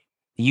like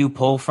you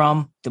pull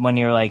from when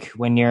you're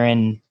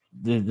in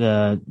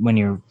when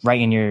you're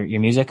writing your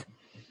music?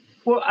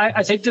 Well,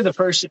 I think that the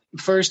first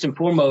and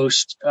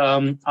foremost,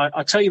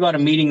 I'll tell you about a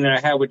meeting that I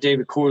had with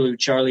David Corlew,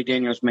 Charlie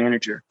Daniels'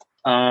 manager.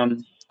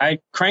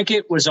 Crank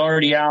It was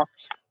already out,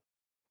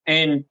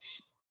 and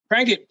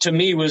Crank It to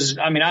me was,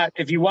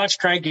 if you watch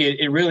Crank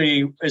It, it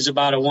really is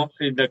about I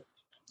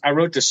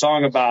wrote the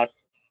song about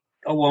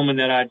a woman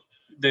the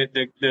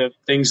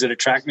things that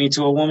attract me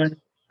to a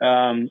woman,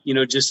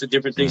 just the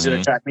different things that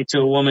attract me to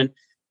a woman,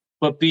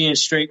 but being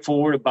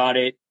straightforward about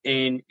it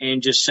and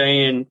just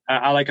saying,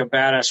 I like a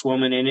badass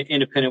woman, an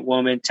independent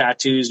woman,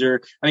 tattoos,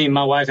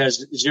 my wife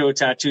has 0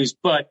 tattoos,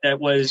 but that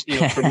was,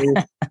 for me,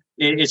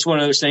 it's one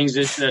of those things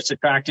that's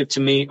attractive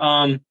to me.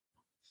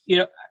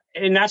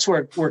 And that's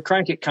where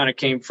Crank It kind of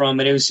came from.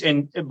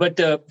 And but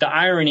the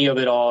irony of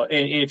it all.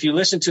 And if you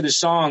listen to the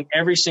song,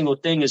 every single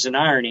thing is an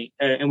irony.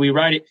 And we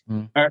write it,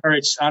 or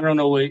it's, I don't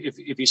know if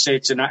you say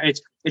it's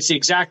the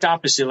exact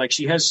opposite. Like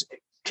she has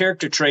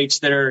character traits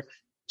that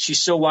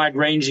she's so wide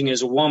ranging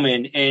as a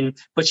woman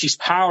but she's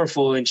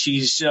powerful and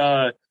she's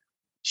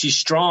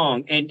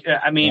strong.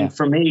 And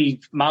for me,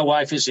 my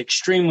wife is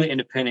extremely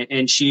independent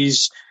and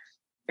she's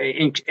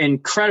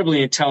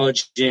incredibly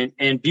intelligent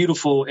and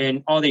beautiful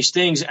and all these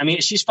things.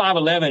 She's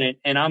 5'11"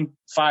 and I'm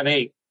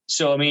 5'8".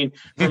 So, for me,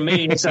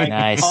 it's like,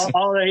 nice.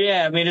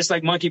 It's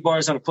like monkey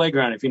bars on a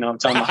playground, if you know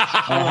what I'm talking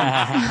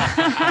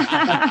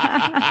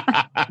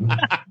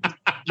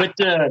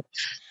about.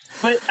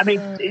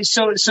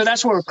 So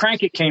that's where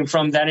Crank It came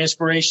from, that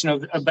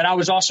inspiration but I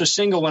was also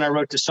single when I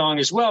wrote the song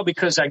as well,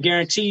 because I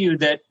guarantee you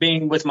that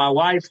being with my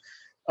wife,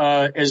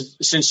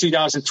 since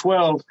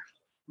 2012,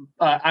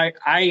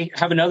 I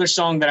have another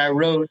song that I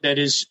wrote that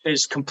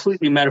is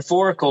completely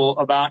metaphorical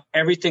about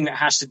everything that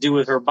has to do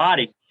with her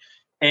body.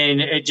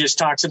 And it just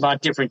talks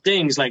about different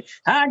things like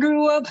I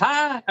went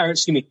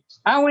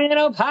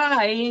up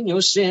high in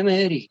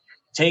Yosemite,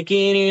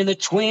 taking in the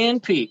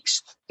Twin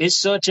Peaks. It's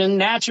such a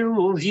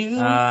natural view.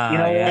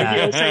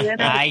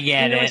 I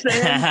get it.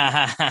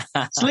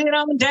 Slid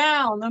on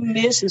down the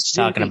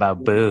Mississippi. Talking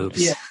about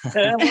boobs. Yeah.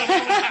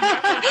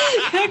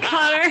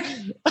 Connor.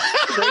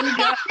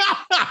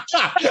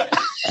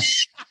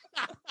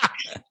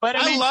 But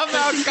I love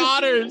how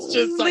Connor's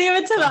just like, leave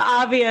it to the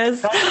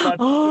obvious.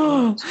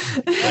 I'm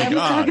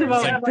talking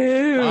about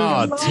boobs.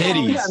 Oh,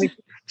 titties.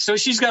 So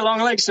she's got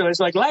long legs. So it's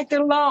like the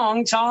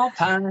long, tall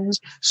pines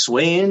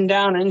swaying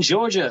down in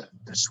Georgia,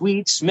 the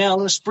sweet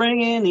smell of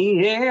spring in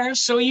the air.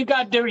 So you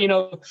got there,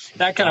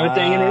 that kind of a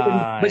thing.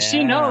 But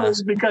she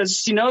knows, because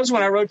she knows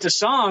when I wrote the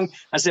song,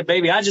 I said,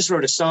 baby, I just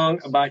wrote a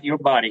song about your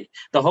body,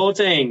 the whole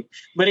thing.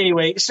 But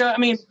anyway, so, I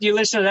mean, you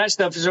listen to that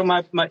stuff. So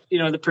my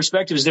the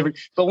perspective is different.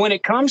 But when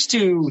it comes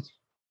to,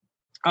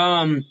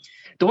 the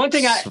one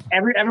thing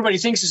everybody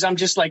thinks is I'm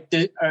just like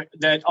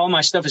that all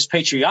my stuff is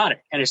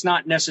patriotic, and it's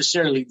not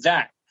necessarily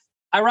that.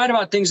 I write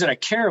about things that I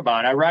care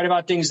about. I write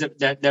about things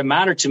that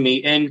matter to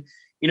me. And,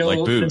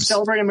 like the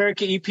Celebrate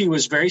America EP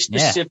was very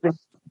specific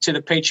to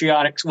the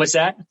patriotic. What's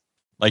that?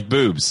 Like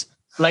boobs.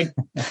 Like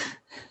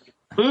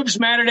boobs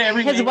matter to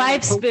everybody. His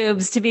wife's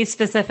boobs, to be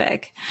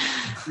specific.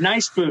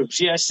 Nice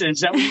boobs. Yes. Is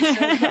that what you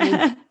said?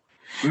 I mean,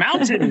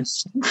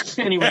 mountains.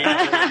 Anyway.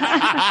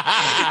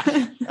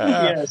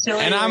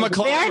 And I'm a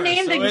climber. They are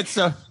named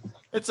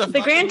it's a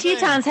the Grand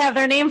Tetons have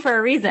their name for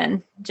a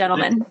reason,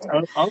 gentlemen.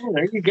 Oh,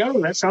 there you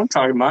go. That's what I'm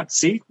talking about.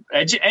 See,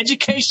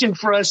 education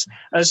for us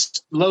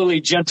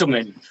lowly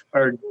gentlemen,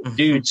 or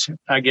dudes,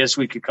 I guess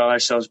we could call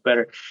ourselves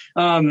better.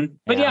 But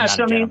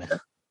so I mean,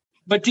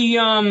 but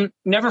the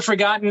Never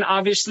Forgotten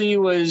obviously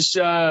was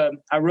I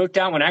wrote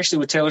that one actually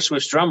with Taylor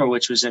Swift's drummer,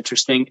 which was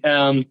interesting.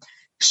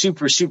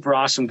 Super, super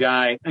awesome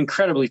guy,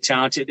 incredibly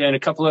talented, and a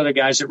couple other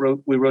guys that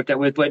we wrote that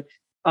with. But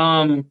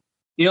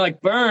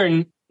like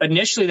Burn.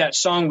 Initially, that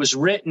song was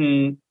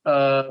written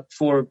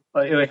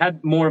it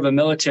had more of a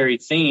military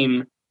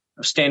theme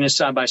of standing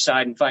side by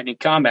side and fighting in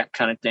combat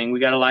kind of thing. We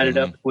got to light it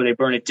up before they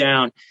burn it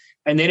down.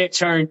 And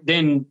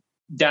then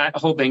that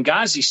whole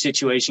Benghazi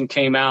situation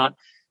came out,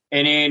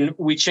 and then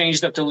we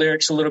changed up the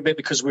lyrics a little bit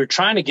because we were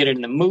trying to get it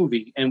in the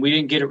movie, and we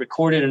didn't get it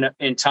recorded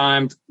in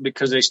time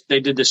because they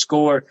did the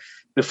score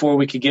before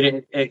we could get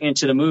it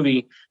into the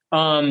movie.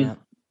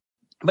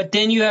 But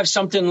then you have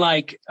something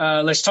like,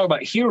 let's talk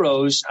about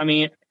Heroes. I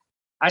mean,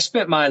 I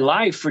spent my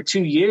life for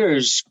 2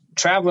 years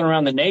traveling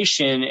around the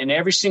nation, and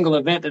every single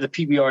event that the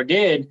PBR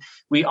did,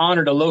 we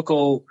honored a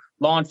local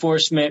law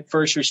enforcement,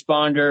 first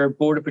responder,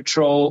 border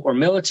patrol, or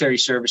military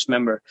service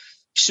member.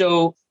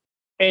 So,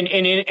 and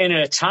in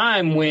a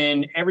time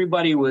when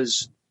everybody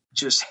was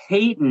just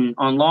hating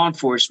on law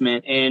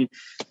enforcement, and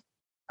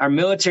our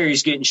military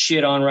is getting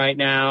shit on right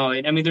now.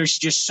 And I mean, there's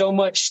just so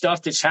much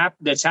stuff that's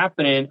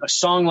happening. A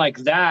song like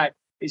that,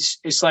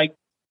 it's like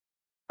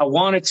I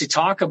wanted to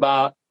talk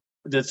about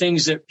the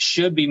things that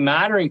should be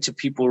mattering to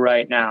people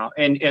right now.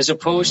 And as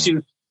opposed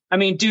to, I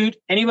mean, dude,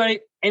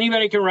 anybody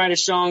can write a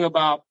song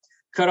about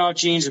cut off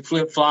jeans and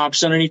flip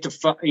flops underneath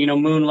the,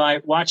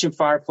 moonlight, watching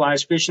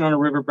fireflies, fishing on a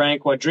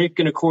riverbank while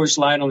drinking a Coors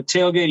Light on the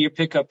tailgate of your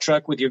pickup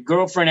truck with your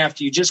girlfriend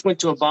after you just went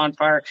to a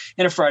bonfire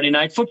and a Friday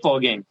night football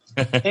game.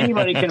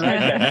 Anybody can write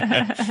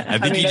that. I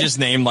think you just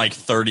named like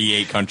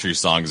 38 country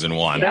songs in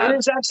one. That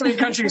is actually a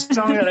country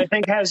song that I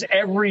think has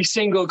every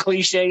single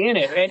cliche in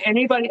it.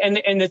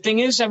 And the thing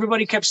is,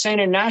 everybody kept saying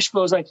in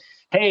Nashville is like,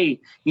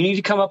 hey, you need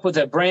to come up with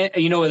a brand,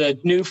 with a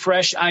new,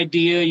 fresh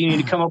idea. You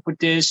need to come up with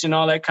this and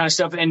all that kind of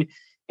stuff.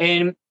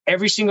 And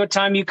every single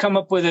time you come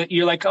up with it,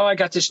 you're like, oh, I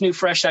got this new,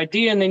 fresh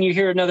idea. And then you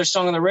hear another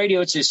song on the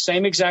radio. It's the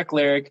same exact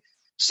lyric,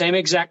 same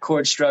exact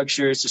chord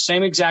structure. It's the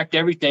same exact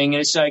everything. And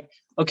it's like,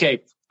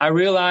 okay, I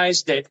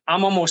realized that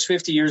I'm almost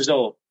 50 years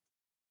old.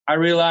 I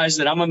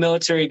realized that I'm a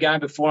military guy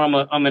before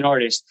I'm an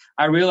artist.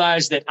 I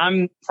realized that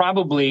I'm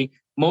probably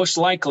most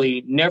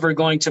likely never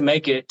going to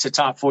make it to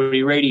top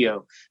 40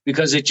 radio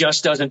because it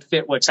just doesn't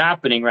fit what's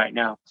happening right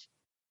now.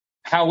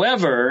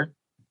 However,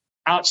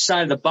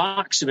 outside of the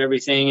box of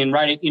everything and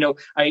writing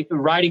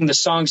the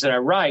songs that I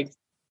write,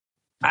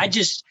 I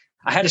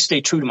had to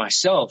stay true to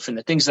myself and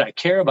the things that I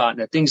care about and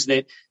the things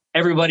that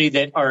everybody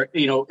that are,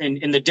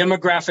 in the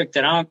demographic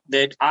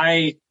that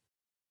I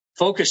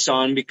focus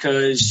on,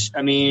 because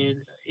I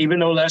mean, even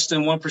though less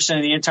than 1%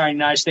 of the entire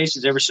United States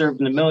has ever served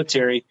in the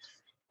military,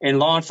 and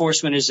law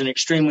enforcement is an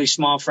extremely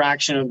small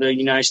fraction of the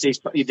United States,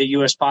 the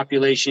U.S.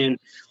 population,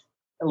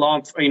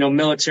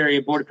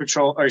 military, border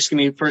patrol,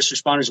 first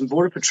responders and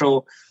border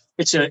patrol,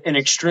 it's an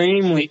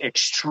extremely,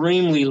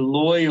 extremely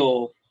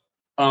loyal,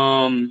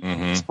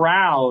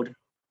 proud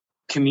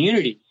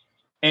community.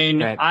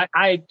 And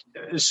right.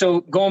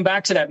 So going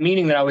back to that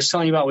meeting that I was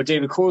telling you about with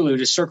David Corlew,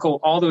 to circle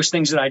all those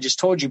things that I just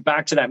told you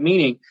back to that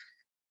meeting,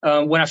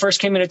 when I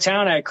first came into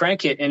town, I had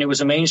Crank It, and it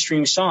was a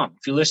mainstream song.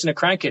 If you listen to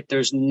Crank It,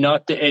 there's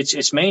nothing,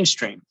 it's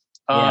mainstream.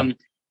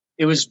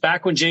 It was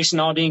back when Jason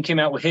Aldean came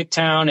out with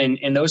Hicktown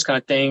and those kind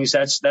of things.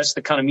 That's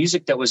the kind of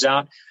music that was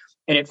out,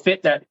 and it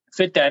fit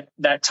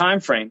that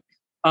time frame.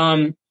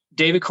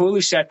 David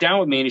Corlew sat down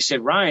with me and he said,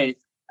 Ryan,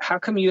 how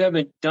come you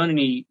haven't done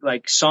any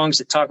like songs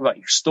that talk about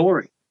your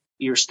story?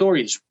 Your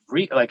story is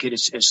real, like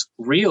it's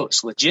real,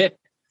 it's legit.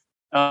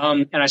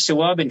 And I said,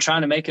 well, I've been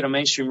trying to make it on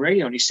mainstream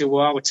radio. And he said,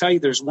 well, I will tell you,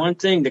 there's one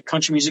thing that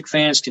country music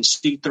fans can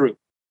see through.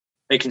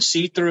 They can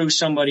see through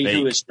somebody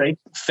who is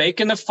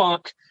faking the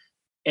funk.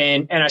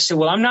 And I said,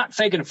 well, I'm not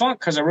faking the funk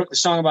because I wrote the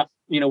song about,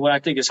 what I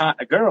think is hot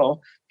in a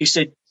girl. He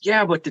said,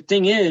 yeah, but the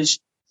thing is,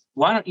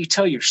 why don't you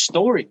tell your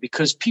story?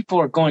 Because people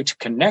are going to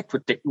connect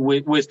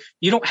with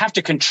you don't have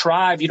to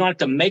contrive. You don't have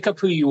to make up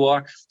who you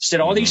are.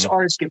 Instead, all these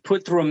artists get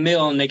put through a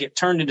mill and they get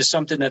turned into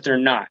something that they're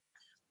not.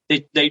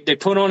 They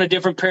put on a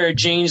different pair of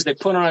jeans. They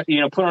put on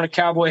a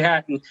cowboy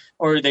hat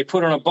or they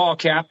put on a ball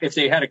cap. If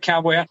they had a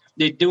cowboy hat,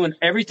 they're doing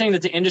everything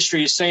that the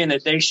industry is saying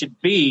that they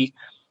should be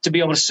to be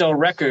able to sell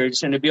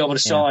records and to be able to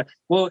sell it.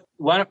 Well,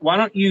 why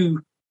don't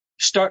you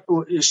start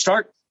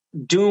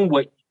doing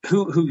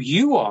who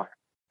you are?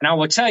 And I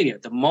will tell you,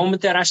 the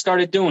moment that I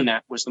started doing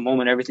that was the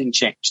moment everything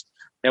changed.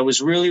 That was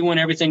really when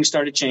everything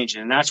started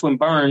changing. And that's when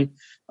Burn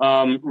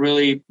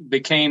really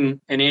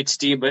became an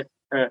entity,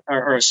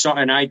 or a song,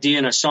 an idea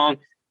and a song.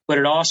 But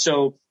it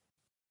also,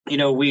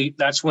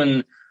 that's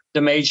when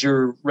the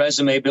major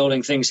resume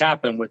building things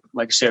happen with,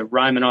 like I said,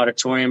 Ryman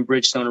Auditorium,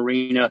 Bridgestone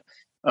Arena,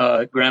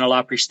 Grand Ole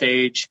Opry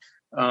Stage.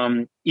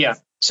 So,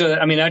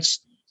 I mean,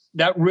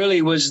 that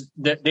really was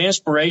the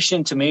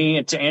inspiration to me.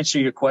 And to answer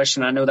your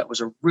question, I know that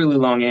was a really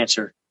long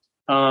answer.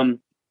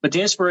 But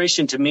the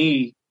inspiration to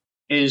me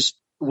is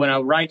when I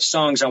write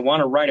songs, I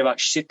want to write about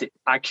shit that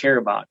I care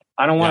about.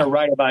 I don't want to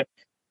write about,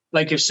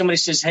 like, if somebody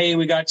says, hey,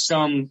 we got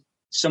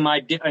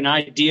an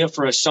idea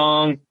for a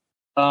song,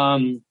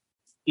 put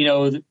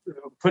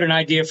an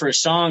idea for a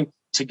song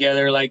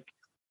together, like,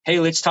 hey,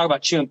 let's talk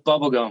about chewing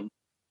bubblegum.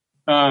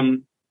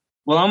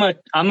 Well, I'm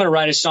gonna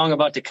write a song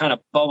about the kind of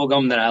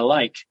bubblegum that I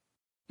like.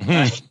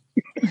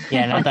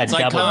 Yeah, not that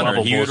like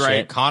Connor.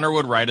 Connor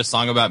would write a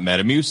song about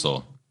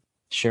Metamucil.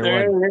 Sure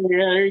would.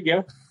 There you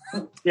go.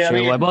 Yeah.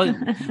 Sure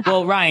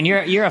well, Ryan,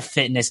 you're a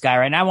fitness guy,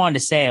 right? And I wanted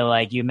to say,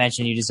 like, you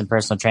mentioned you did some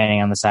personal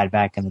training on the side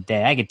back in the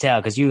day. I could tell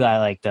because you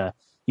got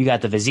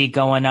the physique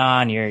going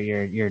on.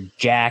 You're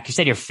jacked. You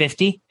said you're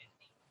 50.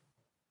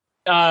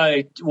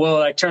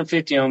 Well, I turned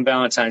 50 on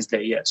Valentine's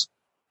Day. Yes.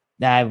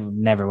 I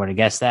never would have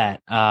guessed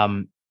that.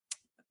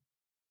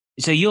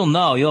 So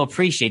you'll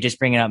appreciate just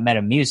bringing up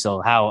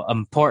Metamucil, how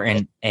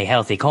important a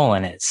healthy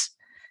colon is.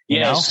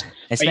 Yes.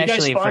 Especially, are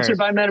you guys sponsored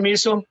by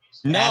Metamucil?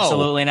 No,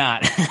 absolutely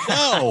not.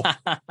 No,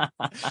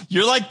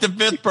 you're like the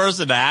fifth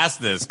person to ask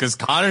this because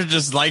Connor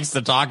just likes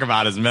to talk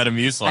about his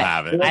Metamucil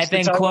habit. I've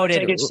been quoted.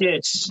 Taking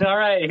shits. All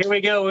right, here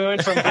we go. We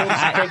went from taking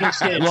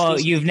shits. Well,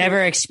 you've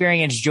never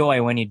experienced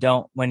joy when you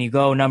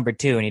go number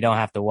 2 and you don't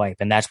have to wipe,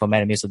 and that's what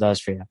Metamucil does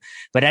for you.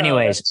 But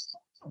anyways,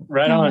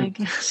 right on.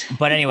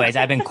 But anyways,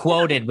 I've been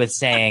quoted with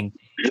saying.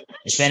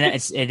 And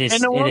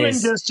the woman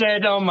just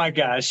said, "Oh my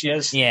gosh,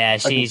 yes." Yeah,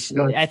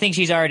 I think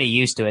she's already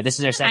used to it. This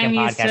is her second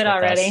podcast with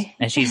already. Us,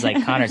 and she's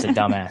like, "Connor's a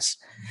dumbass."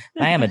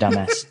 I am a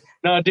dumbass.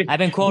 No, dude, I've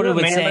been quoted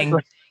with saying,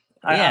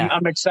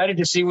 I'm excited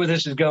to see where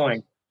this is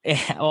going.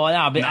 Yeah, well,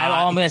 no, but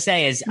all I'm going to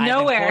say is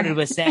I've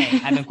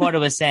been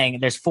quoted with saying,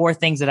 there's 4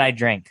 things that I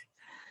drink: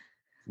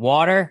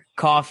 water,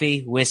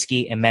 coffee,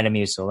 whiskey, and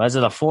Metamucil. Those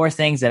are the 4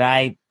 things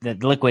the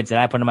liquids that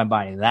I put in my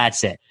body.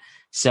 That's it.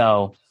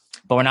 So.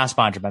 But we're not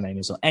sponsored by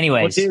Metamucil.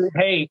 Anyways. Well, dude,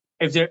 hey,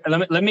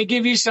 let me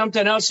give you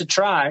something else to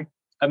try.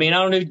 I mean,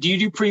 I don't know. Do you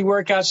do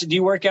pre-workouts? Do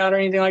you work out or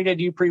anything like that?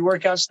 Do you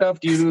pre-workout stuff?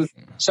 Do you do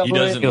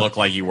supplements? He doesn't look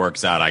like he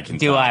works out. I can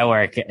tell. Do I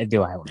work?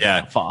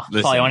 Yeah. Paul,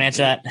 you want to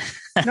answer that?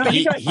 No,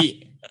 he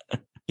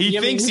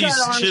thinks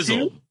he's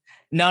chiseled.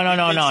 No.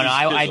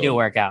 I do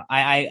work out.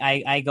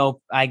 I go.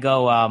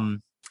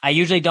 I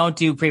usually don't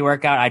do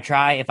pre-workout. I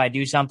try. If I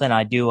do something,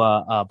 I do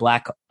a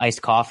black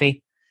iced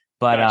coffee.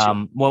 But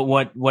gotcha.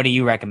 What are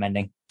you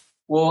recommending?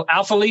 Well,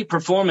 Alpha Elite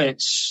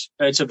Performance,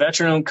 it's a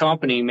veteran-owned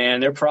company, man.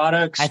 Their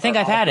products. I think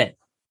I've had it.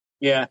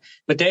 Yeah,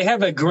 but they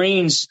have a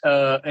greens.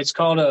 It's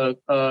called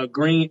a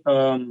green.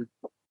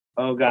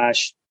 Oh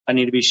gosh, I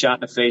need to be shot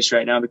in the face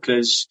right now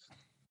because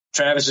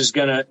Travis is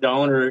the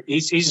owner.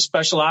 He's a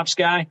special ops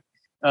guy.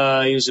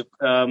 He was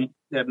a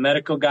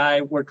medical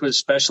guy. Worked with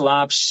special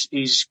ops.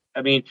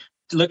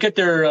 Look at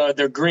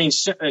their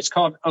greens. It's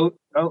called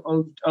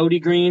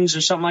OD greens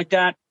or something like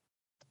that.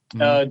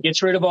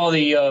 Gets rid of all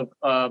the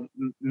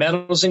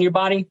metals in your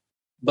body,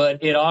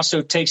 but it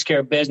also takes care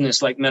of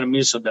business like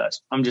Metamucil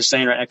does. I'm just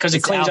saying, right? Because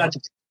it cleans out.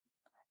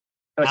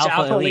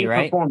 Alpha Elite,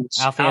 right? Performance.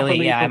 Alpha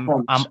Elite. Yeah,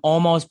 I'm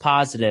almost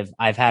positive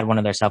I've had one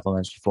of their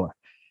supplements before.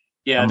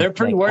 Yeah, they're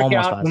pretty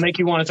workout. Will make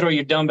you want to throw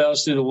your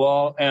dumbbells through the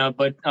wall.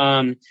 But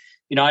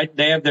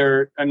they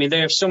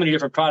have so many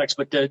different products.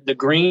 But the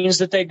greens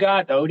that they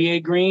got, the ODA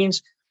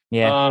greens,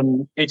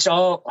 it's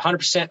all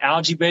 100%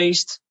 algae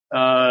based.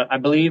 I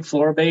believe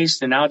flora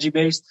based and algae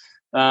based.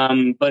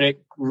 But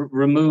it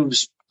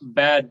removes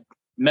bad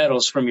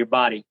metals from your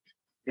body.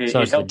 It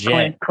helps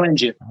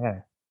cleanse you.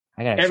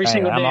 I gotta every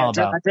single day.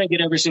 I drink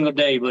it every single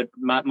day, but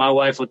my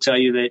wife will tell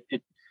you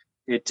that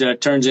it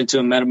turns into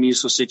a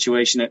Metamucil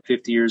situation at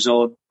 50 years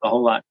old a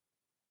whole lot.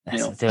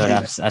 That's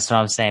what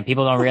I'm saying.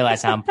 People don't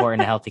realize how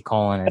important a healthy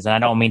colon is, and I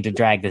don't mean to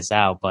drag this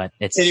out, but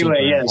it's super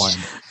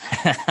important.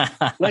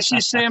 Let's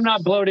just say I'm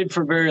not bloated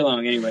for very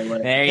long. Anyway,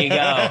 there you go.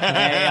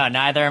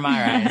 Neither am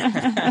I,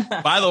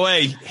 right? By the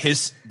way,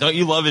 don't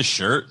you love his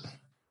shirt?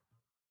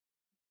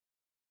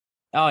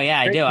 Oh yeah,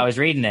 I do. I was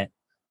reading it.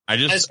 I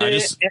just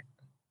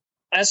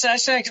That's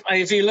actually,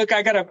 if you look,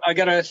 I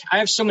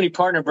have so many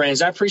partner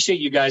brands. I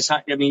appreciate you guys.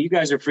 I mean, you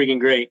guys are freaking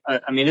great.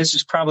 I mean, this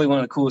is probably one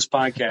of the coolest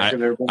podcasts I've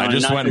ever been on. I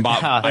just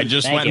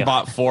went and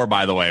bought 4,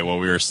 by the way, while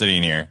we were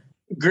sitting here.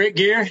 Great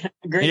gear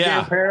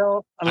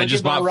apparel. I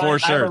just bought 4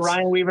 shirts. I have a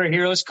Ryan Weaver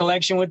Heroes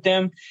collection with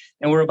them,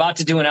 and we're about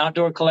to do an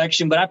outdoor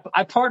collection. But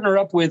I partner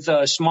up with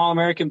small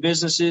American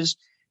businesses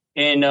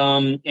and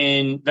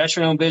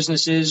veteran-owned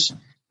businesses.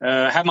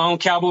 Have my own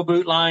cowboy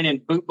boot line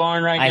and Boot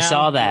Barn right now. I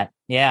saw that.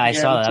 Yeah, I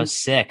saw that. That was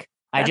sick.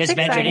 I just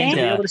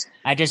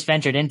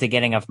ventured into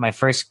getting my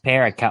first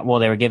pair of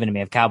they were given to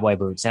me of cowboy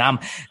boots, and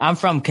I'm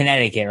from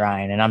Connecticut,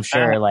 Ryan, and I'm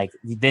sure like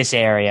this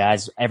area,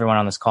 as everyone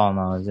on this call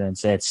knows,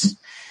 it's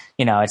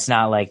it's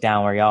not like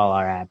down where y'all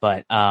are at,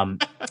 but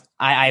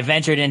I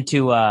ventured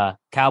into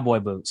cowboy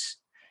boots,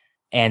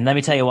 and let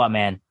me tell you what,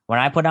 man, when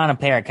I put on a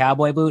pair of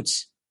cowboy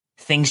boots,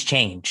 things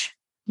change.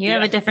 You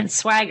have a different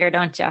swagger,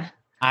 don't you?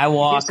 I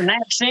walk.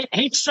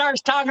 He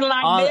starts talking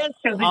like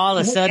this. All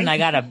of a sudden,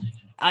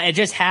 it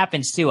just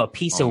happens too. A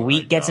piece of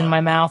wheat gets in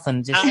my mouth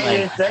and just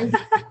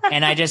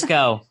and I just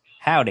go,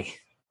 howdy.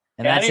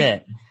 And that's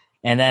it.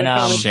 And then,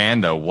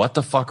 Shanda, what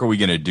the fuck are we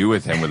going to do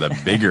with him with a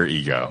bigger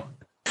ego?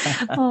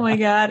 Oh my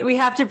God. We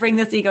have to bring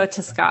this ego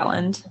to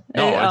Scotland.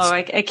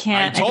 I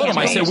can't. I told him,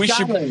 I said,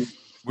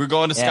 we're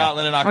going to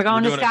Scotland in October. We're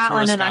going to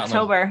Scotland in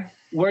October.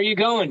 Where are you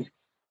going?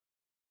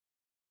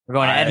 We're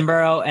going to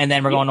Edinburgh, and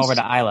then we're going over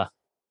to Islay.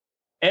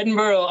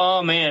 Edinburgh.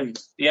 Oh man.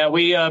 Yeah.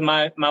 We,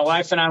 my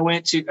wife and I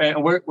went to,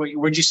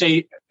 where'd you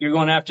say you're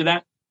going after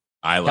that?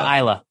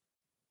 Islay.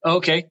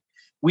 Okay.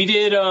 We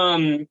did,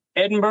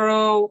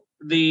 Edinburgh.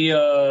 We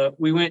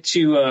went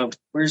to,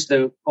 where's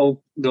the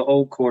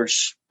old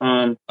course?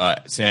 St.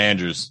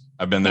 Andrews.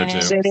 I've been there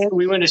too.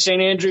 We went to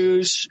St.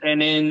 Andrews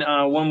and then,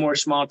 one more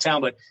small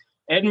town, but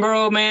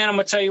Edinburgh, man, I'm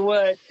going to tell you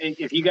what,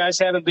 if you guys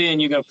haven't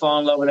been, you're going to fall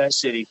in love with that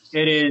city.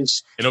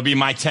 It'll be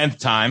my 10th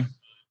time.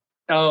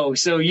 Oh,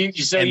 so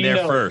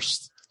they're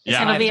first.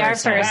 Yeah, it'll be our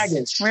first.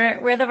 Haggis.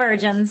 We're the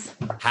virgins.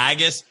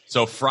 Haggis.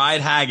 So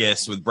fried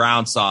haggis with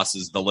brown sauce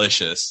is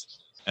delicious,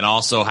 and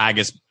also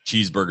haggis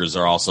cheeseburgers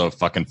are also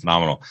fucking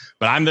phenomenal.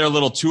 But I'm their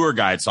little tour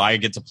guide, so I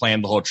get to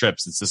plan the whole trip.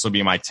 Since this will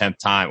be my 10th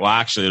time. Well,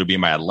 actually, it'll be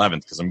my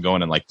 11th because I'm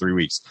going in like 3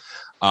 weeks.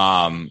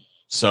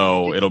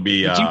 So it'll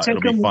be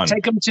fun.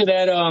 Take them to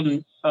that.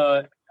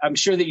 I'm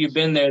sure that you've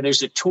been there.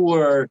 There's a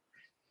tour,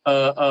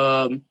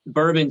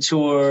 bourbon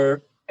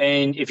tour.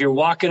 And if you're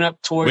walking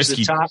up towards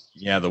the top,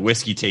 the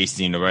whiskey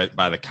tasting right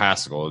by the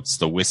castle, it's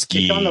the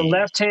whiskey. It's on the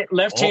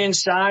left hand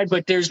side,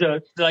 but there's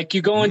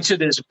you go into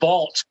this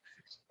vault,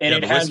 and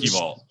it has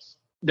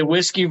the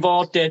whiskey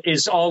vault that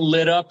is all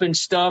lit up and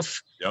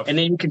stuff. Yep. And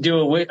then you can do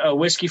a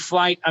whiskey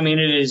flight. I mean,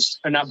 it is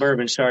not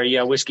bourbon. Sorry,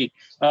 whiskey.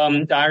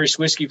 The Irish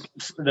whiskey.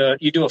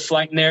 You do a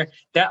flight in there.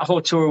 That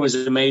whole tour was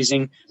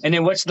amazing. And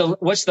then is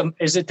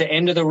it the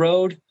end of the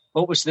road?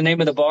 What was the name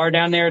of the bar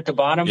down there at the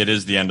bottom? It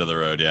is the end of the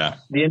road, yeah.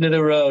 The end of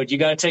the road. You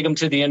got to take them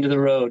to the end of the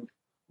road.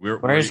 We're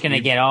just going to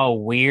get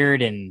all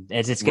weird, and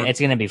it's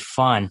going to be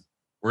fun.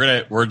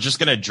 We're just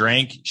going to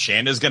drink.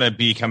 Shanda's going to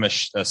become a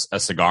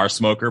cigar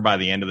smoker by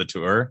the end of the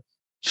tour.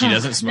 She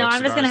doesn't smoke. No,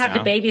 I'm just going to have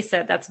to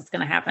babysit. That's what's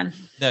going to happen.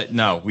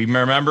 No, we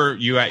remember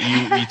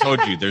we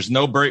told you there's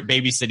no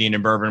babysitting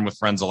in bourbon with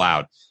friends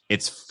allowed.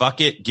 It's fuck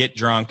it, get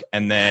drunk,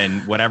 and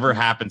then whatever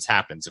happens,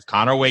 happens. If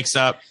Connor wakes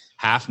up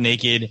half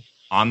naked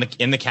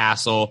in the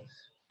castle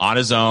on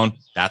his own,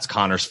 that's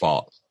Connor's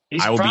fault.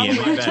 I will be in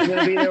my bed. He's going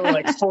to be there with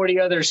like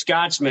 40 other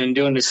Scotsmen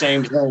doing the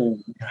same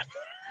thing.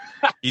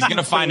 He's going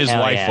to find his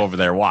wife over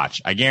there.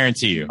 Watch. I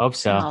guarantee you. Hope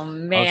so. Oh,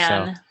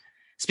 man. So.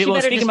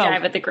 Speaking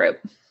about with the group.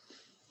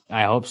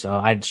 I hope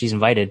so. She's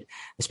invited.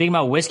 Speaking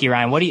about whiskey,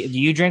 Ryan, do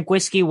you drink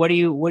whiskey? What are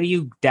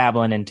you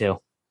dabbling into?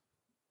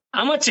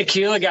 I'm a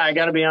tequila guy. I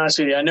got to be honest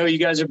with you. I know you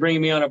guys are bringing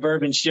me on a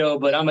bourbon show,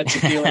 but I'm a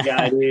tequila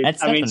guy, dude.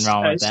 That's nothing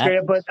wrong with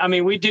that. But I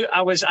mean, we do.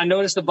 I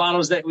noticed the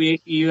bottles that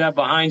you have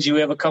behind you. We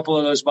have a couple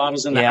of those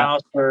bottles in the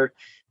house. For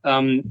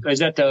is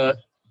that the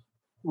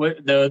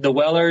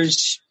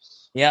Wellers?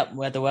 Yep,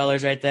 we got the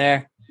Wellers right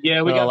there.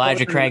 Yeah, we got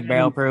Elijah Craig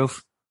barrel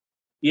proof.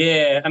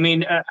 Yeah, I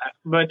mean,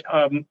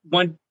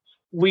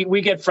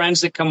 we get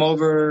friends that come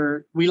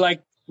over. We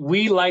like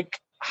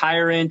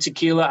higher end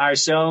tequila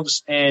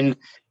ourselves, and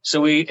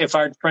so if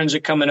our friends are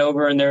coming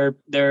over and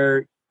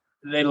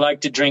they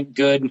like to drink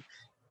good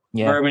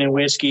bourbon and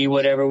whiskey,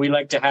 whatever, we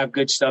like to have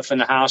good stuff in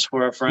the house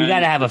for our friends. You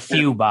got to have a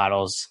few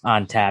bottles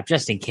on tap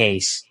just in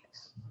case.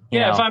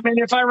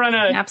 If I run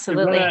out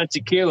of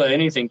tequila,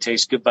 anything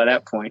tastes good by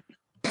that point.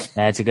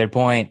 That's a good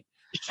point.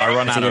 If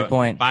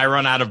I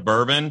run out of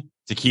bourbon,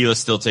 tequila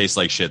still tastes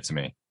like shit to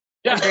me.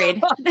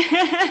 Agreed.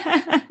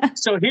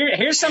 So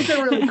here's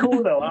something really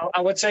cool though.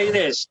 I would say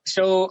this.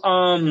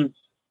 So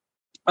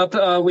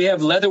we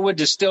have Leatherwood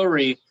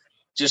Distillery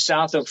just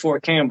south of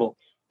Fort Campbell.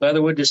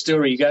 Leatherwood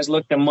Distillery. You guys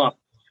look them up.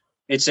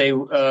 It's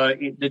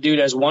the dude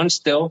has one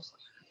still,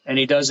 and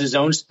he does his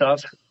own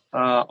stuff.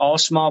 All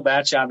small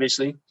batch,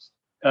 obviously.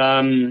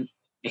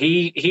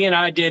 He and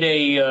I did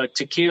a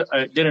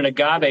tequila, did an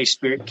agave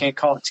spirit. Can't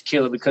call it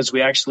tequila because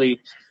we actually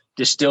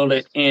distilled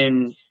it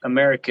in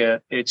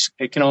America. It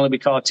can only be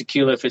called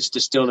tequila if it's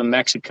distilled in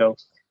Mexico.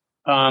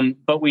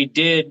 But I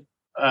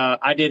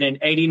did an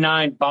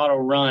 89 bottle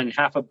run,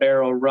 half a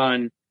barrel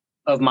run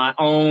of my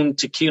own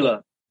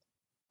tequila.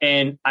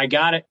 And I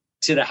got it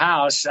to the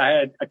house. I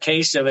had a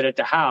case of it at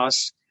the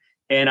house,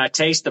 and I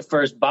tasted the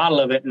first bottle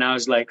of it, and I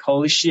was like,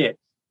 holy shit,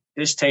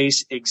 this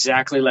tastes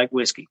exactly like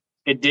whiskey.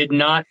 It did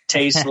not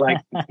taste like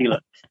tequila.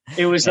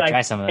 It was like,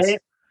 try some of this.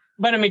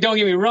 But I mean, don't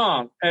get me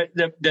wrong.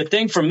 The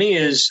thing for me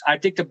is, I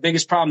think the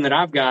biggest problem that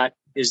I've got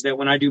is that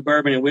when I do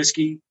bourbon and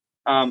whiskey,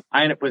 I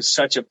end up with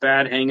such a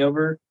bad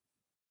hangover,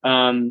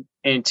 and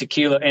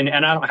tequila, and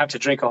I don't have to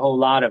drink a whole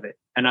lot of it,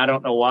 and I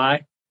don't know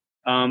why.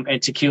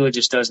 And tequila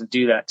just doesn't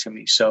do that to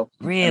me. So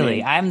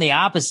really, I'm the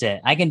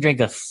opposite. I can drink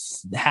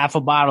half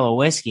a bottle of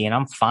whiskey and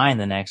I'm fine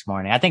the next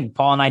morning. I think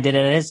Paul and I did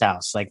it at his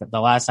house, like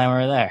the last time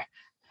we were there.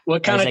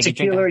 What kind of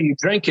tequila are you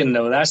drinking,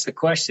 though? That's the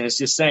question. It's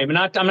the same. And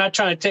I'm not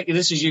trying to take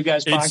this is you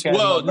guys' podcast.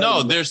 Well,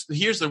 no,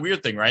 here's the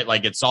weird thing, right?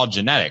 Like, it's all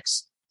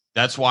genetics.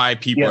 That's why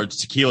people are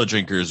tequila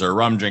drinkers or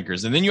rum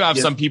drinkers. And then you have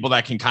some people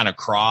that can kind of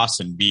cross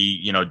and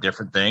be,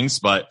 different things.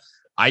 But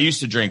I used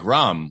to drink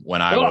rum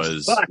when I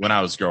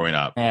was growing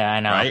up. Yeah, I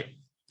know. Right?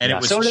 And it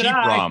was cheap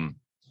rum.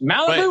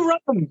 Malibu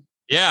rum.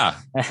 Yeah.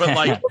 But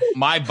like,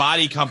 my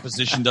body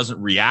composition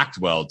doesn't react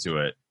well to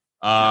it.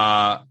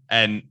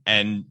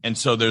 And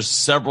so there's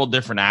several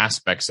different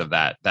aspects of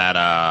that,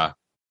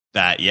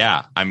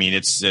 yeah, I mean,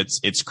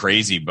 it's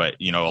crazy, but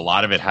a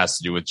lot of it has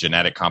to do with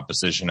genetic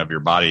composition of your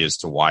body as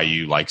to why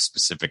you like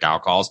specific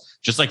alcohols,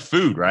 just like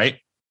food, right?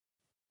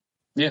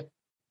 Yeah.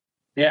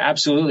 Yeah,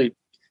 absolutely.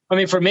 I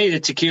mean, for me, the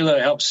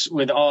tequila helps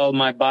with all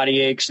my body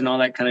aches and all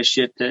that kind of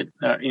shit that,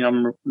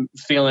 I'm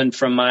feeling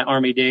from my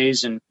Army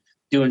days and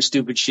doing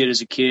stupid shit as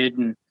a kid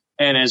and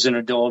as an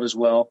adult as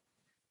well.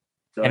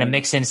 So, and to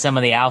mix in some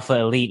of the Alpha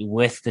Elite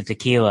with the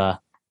tequila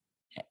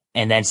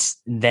and then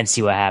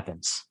see what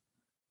happens.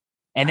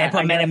 And then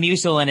put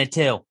Metamucil in it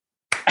too.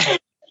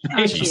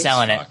 I'm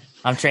selling it.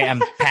 I'm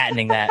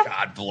patenting that.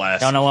 God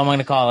bless. Don't know what I'm going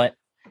to call it.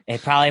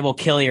 It probably will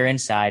kill your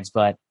insides,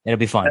 but it'll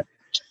be fun.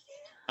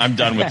 I'm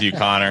done with you,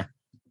 Connor.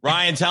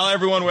 Ryan, tell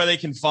everyone where they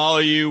can follow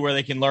you, where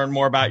they can learn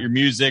more about your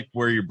music,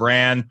 where your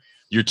brand,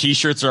 your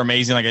T-shirts are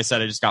amazing. Like I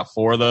said, I just got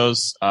 4 of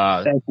those.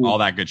 All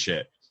that good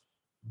shit.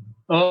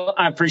 Oh,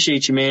 I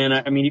appreciate you, man.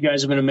 I mean, you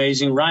guys have been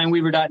amazing.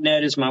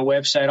 RyanWeaver.net is my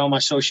website. All my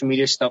social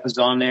media stuff is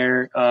on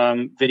there.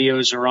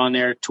 Videos are on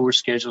there. Tour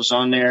schedules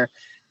on there.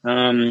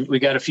 We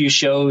got a few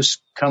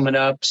shows coming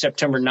up.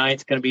 September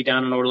 9th, going to be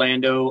down in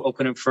Orlando,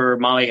 opening for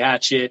Molly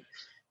Hatchet.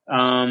 We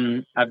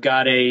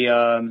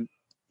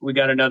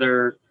got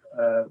another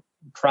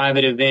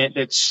private event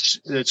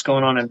that's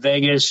going on in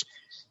Vegas.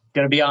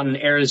 Going to be out in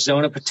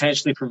Arizona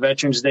potentially for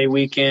Veterans Day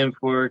weekend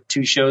for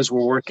 2 shows.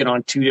 We're working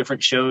on 2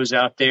 different shows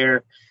out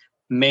there.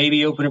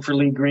 Maybe opening for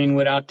Lee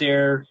Greenwood out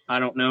there. I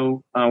don't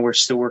know. We're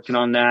still working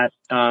on that.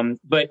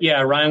 But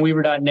yeah,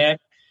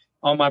 RyanWeaver.net.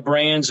 All my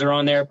brands are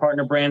on there.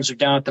 Partner brands are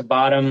down at the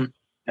bottom.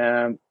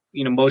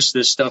 Most of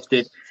the stuff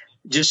that,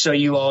 just so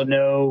you all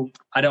know,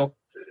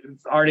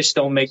 artists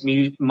don't make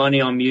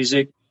money on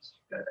music.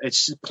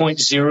 It's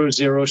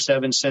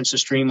 0.007 cents a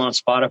stream on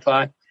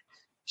Spotify.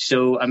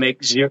 So I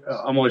make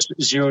almost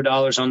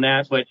 $0 on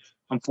that, but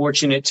I'm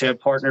fortunate to have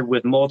partnered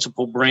with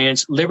multiple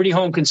brands. Liberty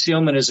Home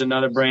Concealment is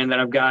another brand that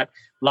I've got.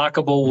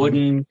 Lockable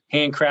wooden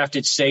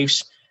handcrafted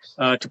safes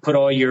to put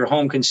all your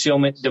home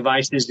concealment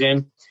devices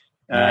in.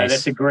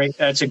 Nice.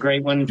 That's a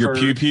great one. Your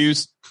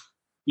pew-pews?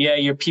 Yeah,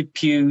 your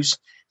pew-pews.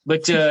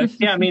 But yeah,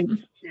 I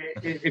mean,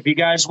 if you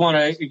guys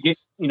want to get,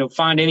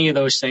 find any of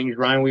those things,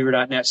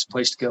 RyanWeaver.net is the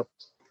place to go.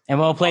 And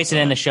we'll place it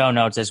in the show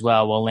notes as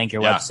well. We'll link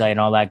your website and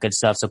all that good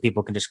stuff so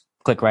people can just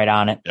click right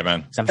on it. Yeah,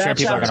 man. I'm sure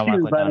people are going to want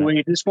to click on it. By the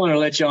way, just want to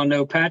let y'all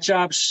know, Patch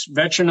Ops,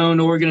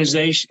 veteran-owned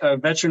organization,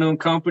 veteran-owned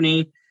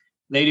company.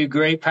 They do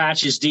great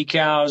patches,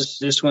 decals.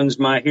 This one's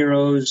my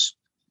Heroes,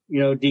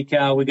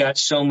 decal. We got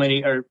so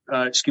many,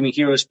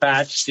 Heroes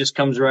patch just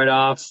comes right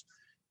off.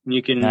 And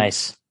you can,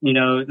 nice.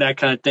 That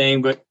kind of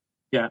thing. But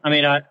yeah, I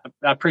mean, I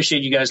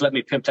appreciate you guys letting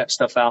me pimp that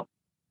stuff out.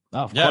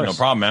 Oh, of course. No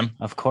problem, man.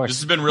 Of course. This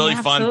has been really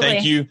fun.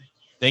 Absolutely.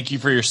 Thank you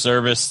for your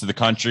service to the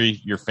country,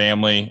 your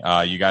family.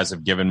 You guys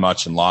have given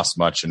much and lost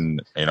much,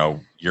 and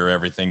you're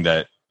everything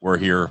that we're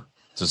here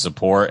to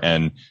support.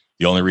 And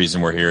the only reason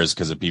we're here is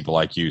because of people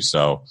like you.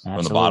 So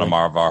From the bottom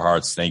of our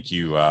hearts, thank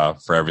you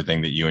for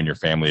everything that you and your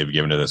family have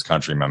given to this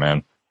country, my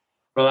man.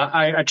 Well,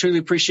 I truly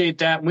appreciate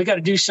that. We got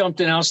to do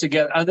something else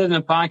together other than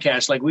the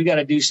podcast. Like, we got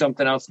to do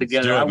something else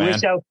together. I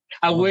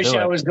wish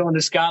I was going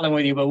to Scotland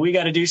with you, but we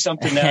got to do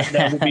something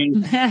that would be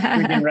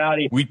freaking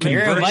rowdy. We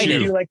convert you.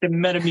 Do like the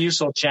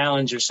Metamucil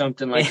challenge or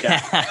something like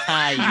that.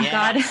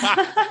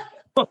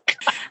 Oh, God.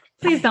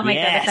 Please don't make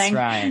that a thing.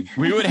 Ryan.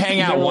 We would hang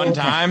out one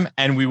time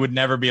and we would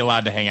never be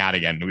allowed to hang out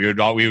again. We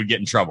would get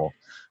in trouble.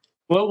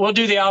 We'll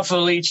do the Alpha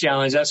Elite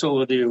challenge. That's what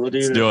we'll do.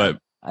 Let's do it.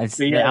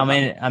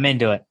 I'm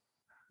into it.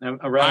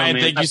 Ryan,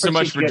 thank you so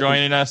much for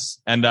joining us.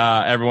 And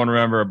everyone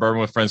remember, a bourbon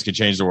with friends can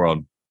change the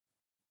world.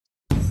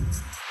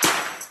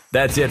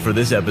 That's it for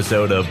this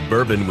episode of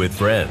Bourbon with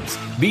Friends.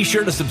 Be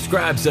sure to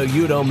subscribe so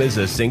you don't miss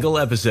a single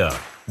episode.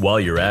 While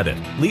you're at it,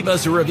 leave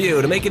us a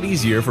review to make it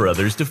easier for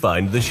others to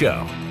find the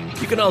show.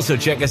 You can also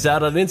check us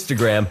out on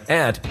Instagram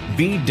at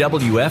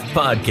BWF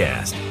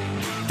Podcast.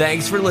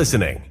 Thanks for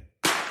listening.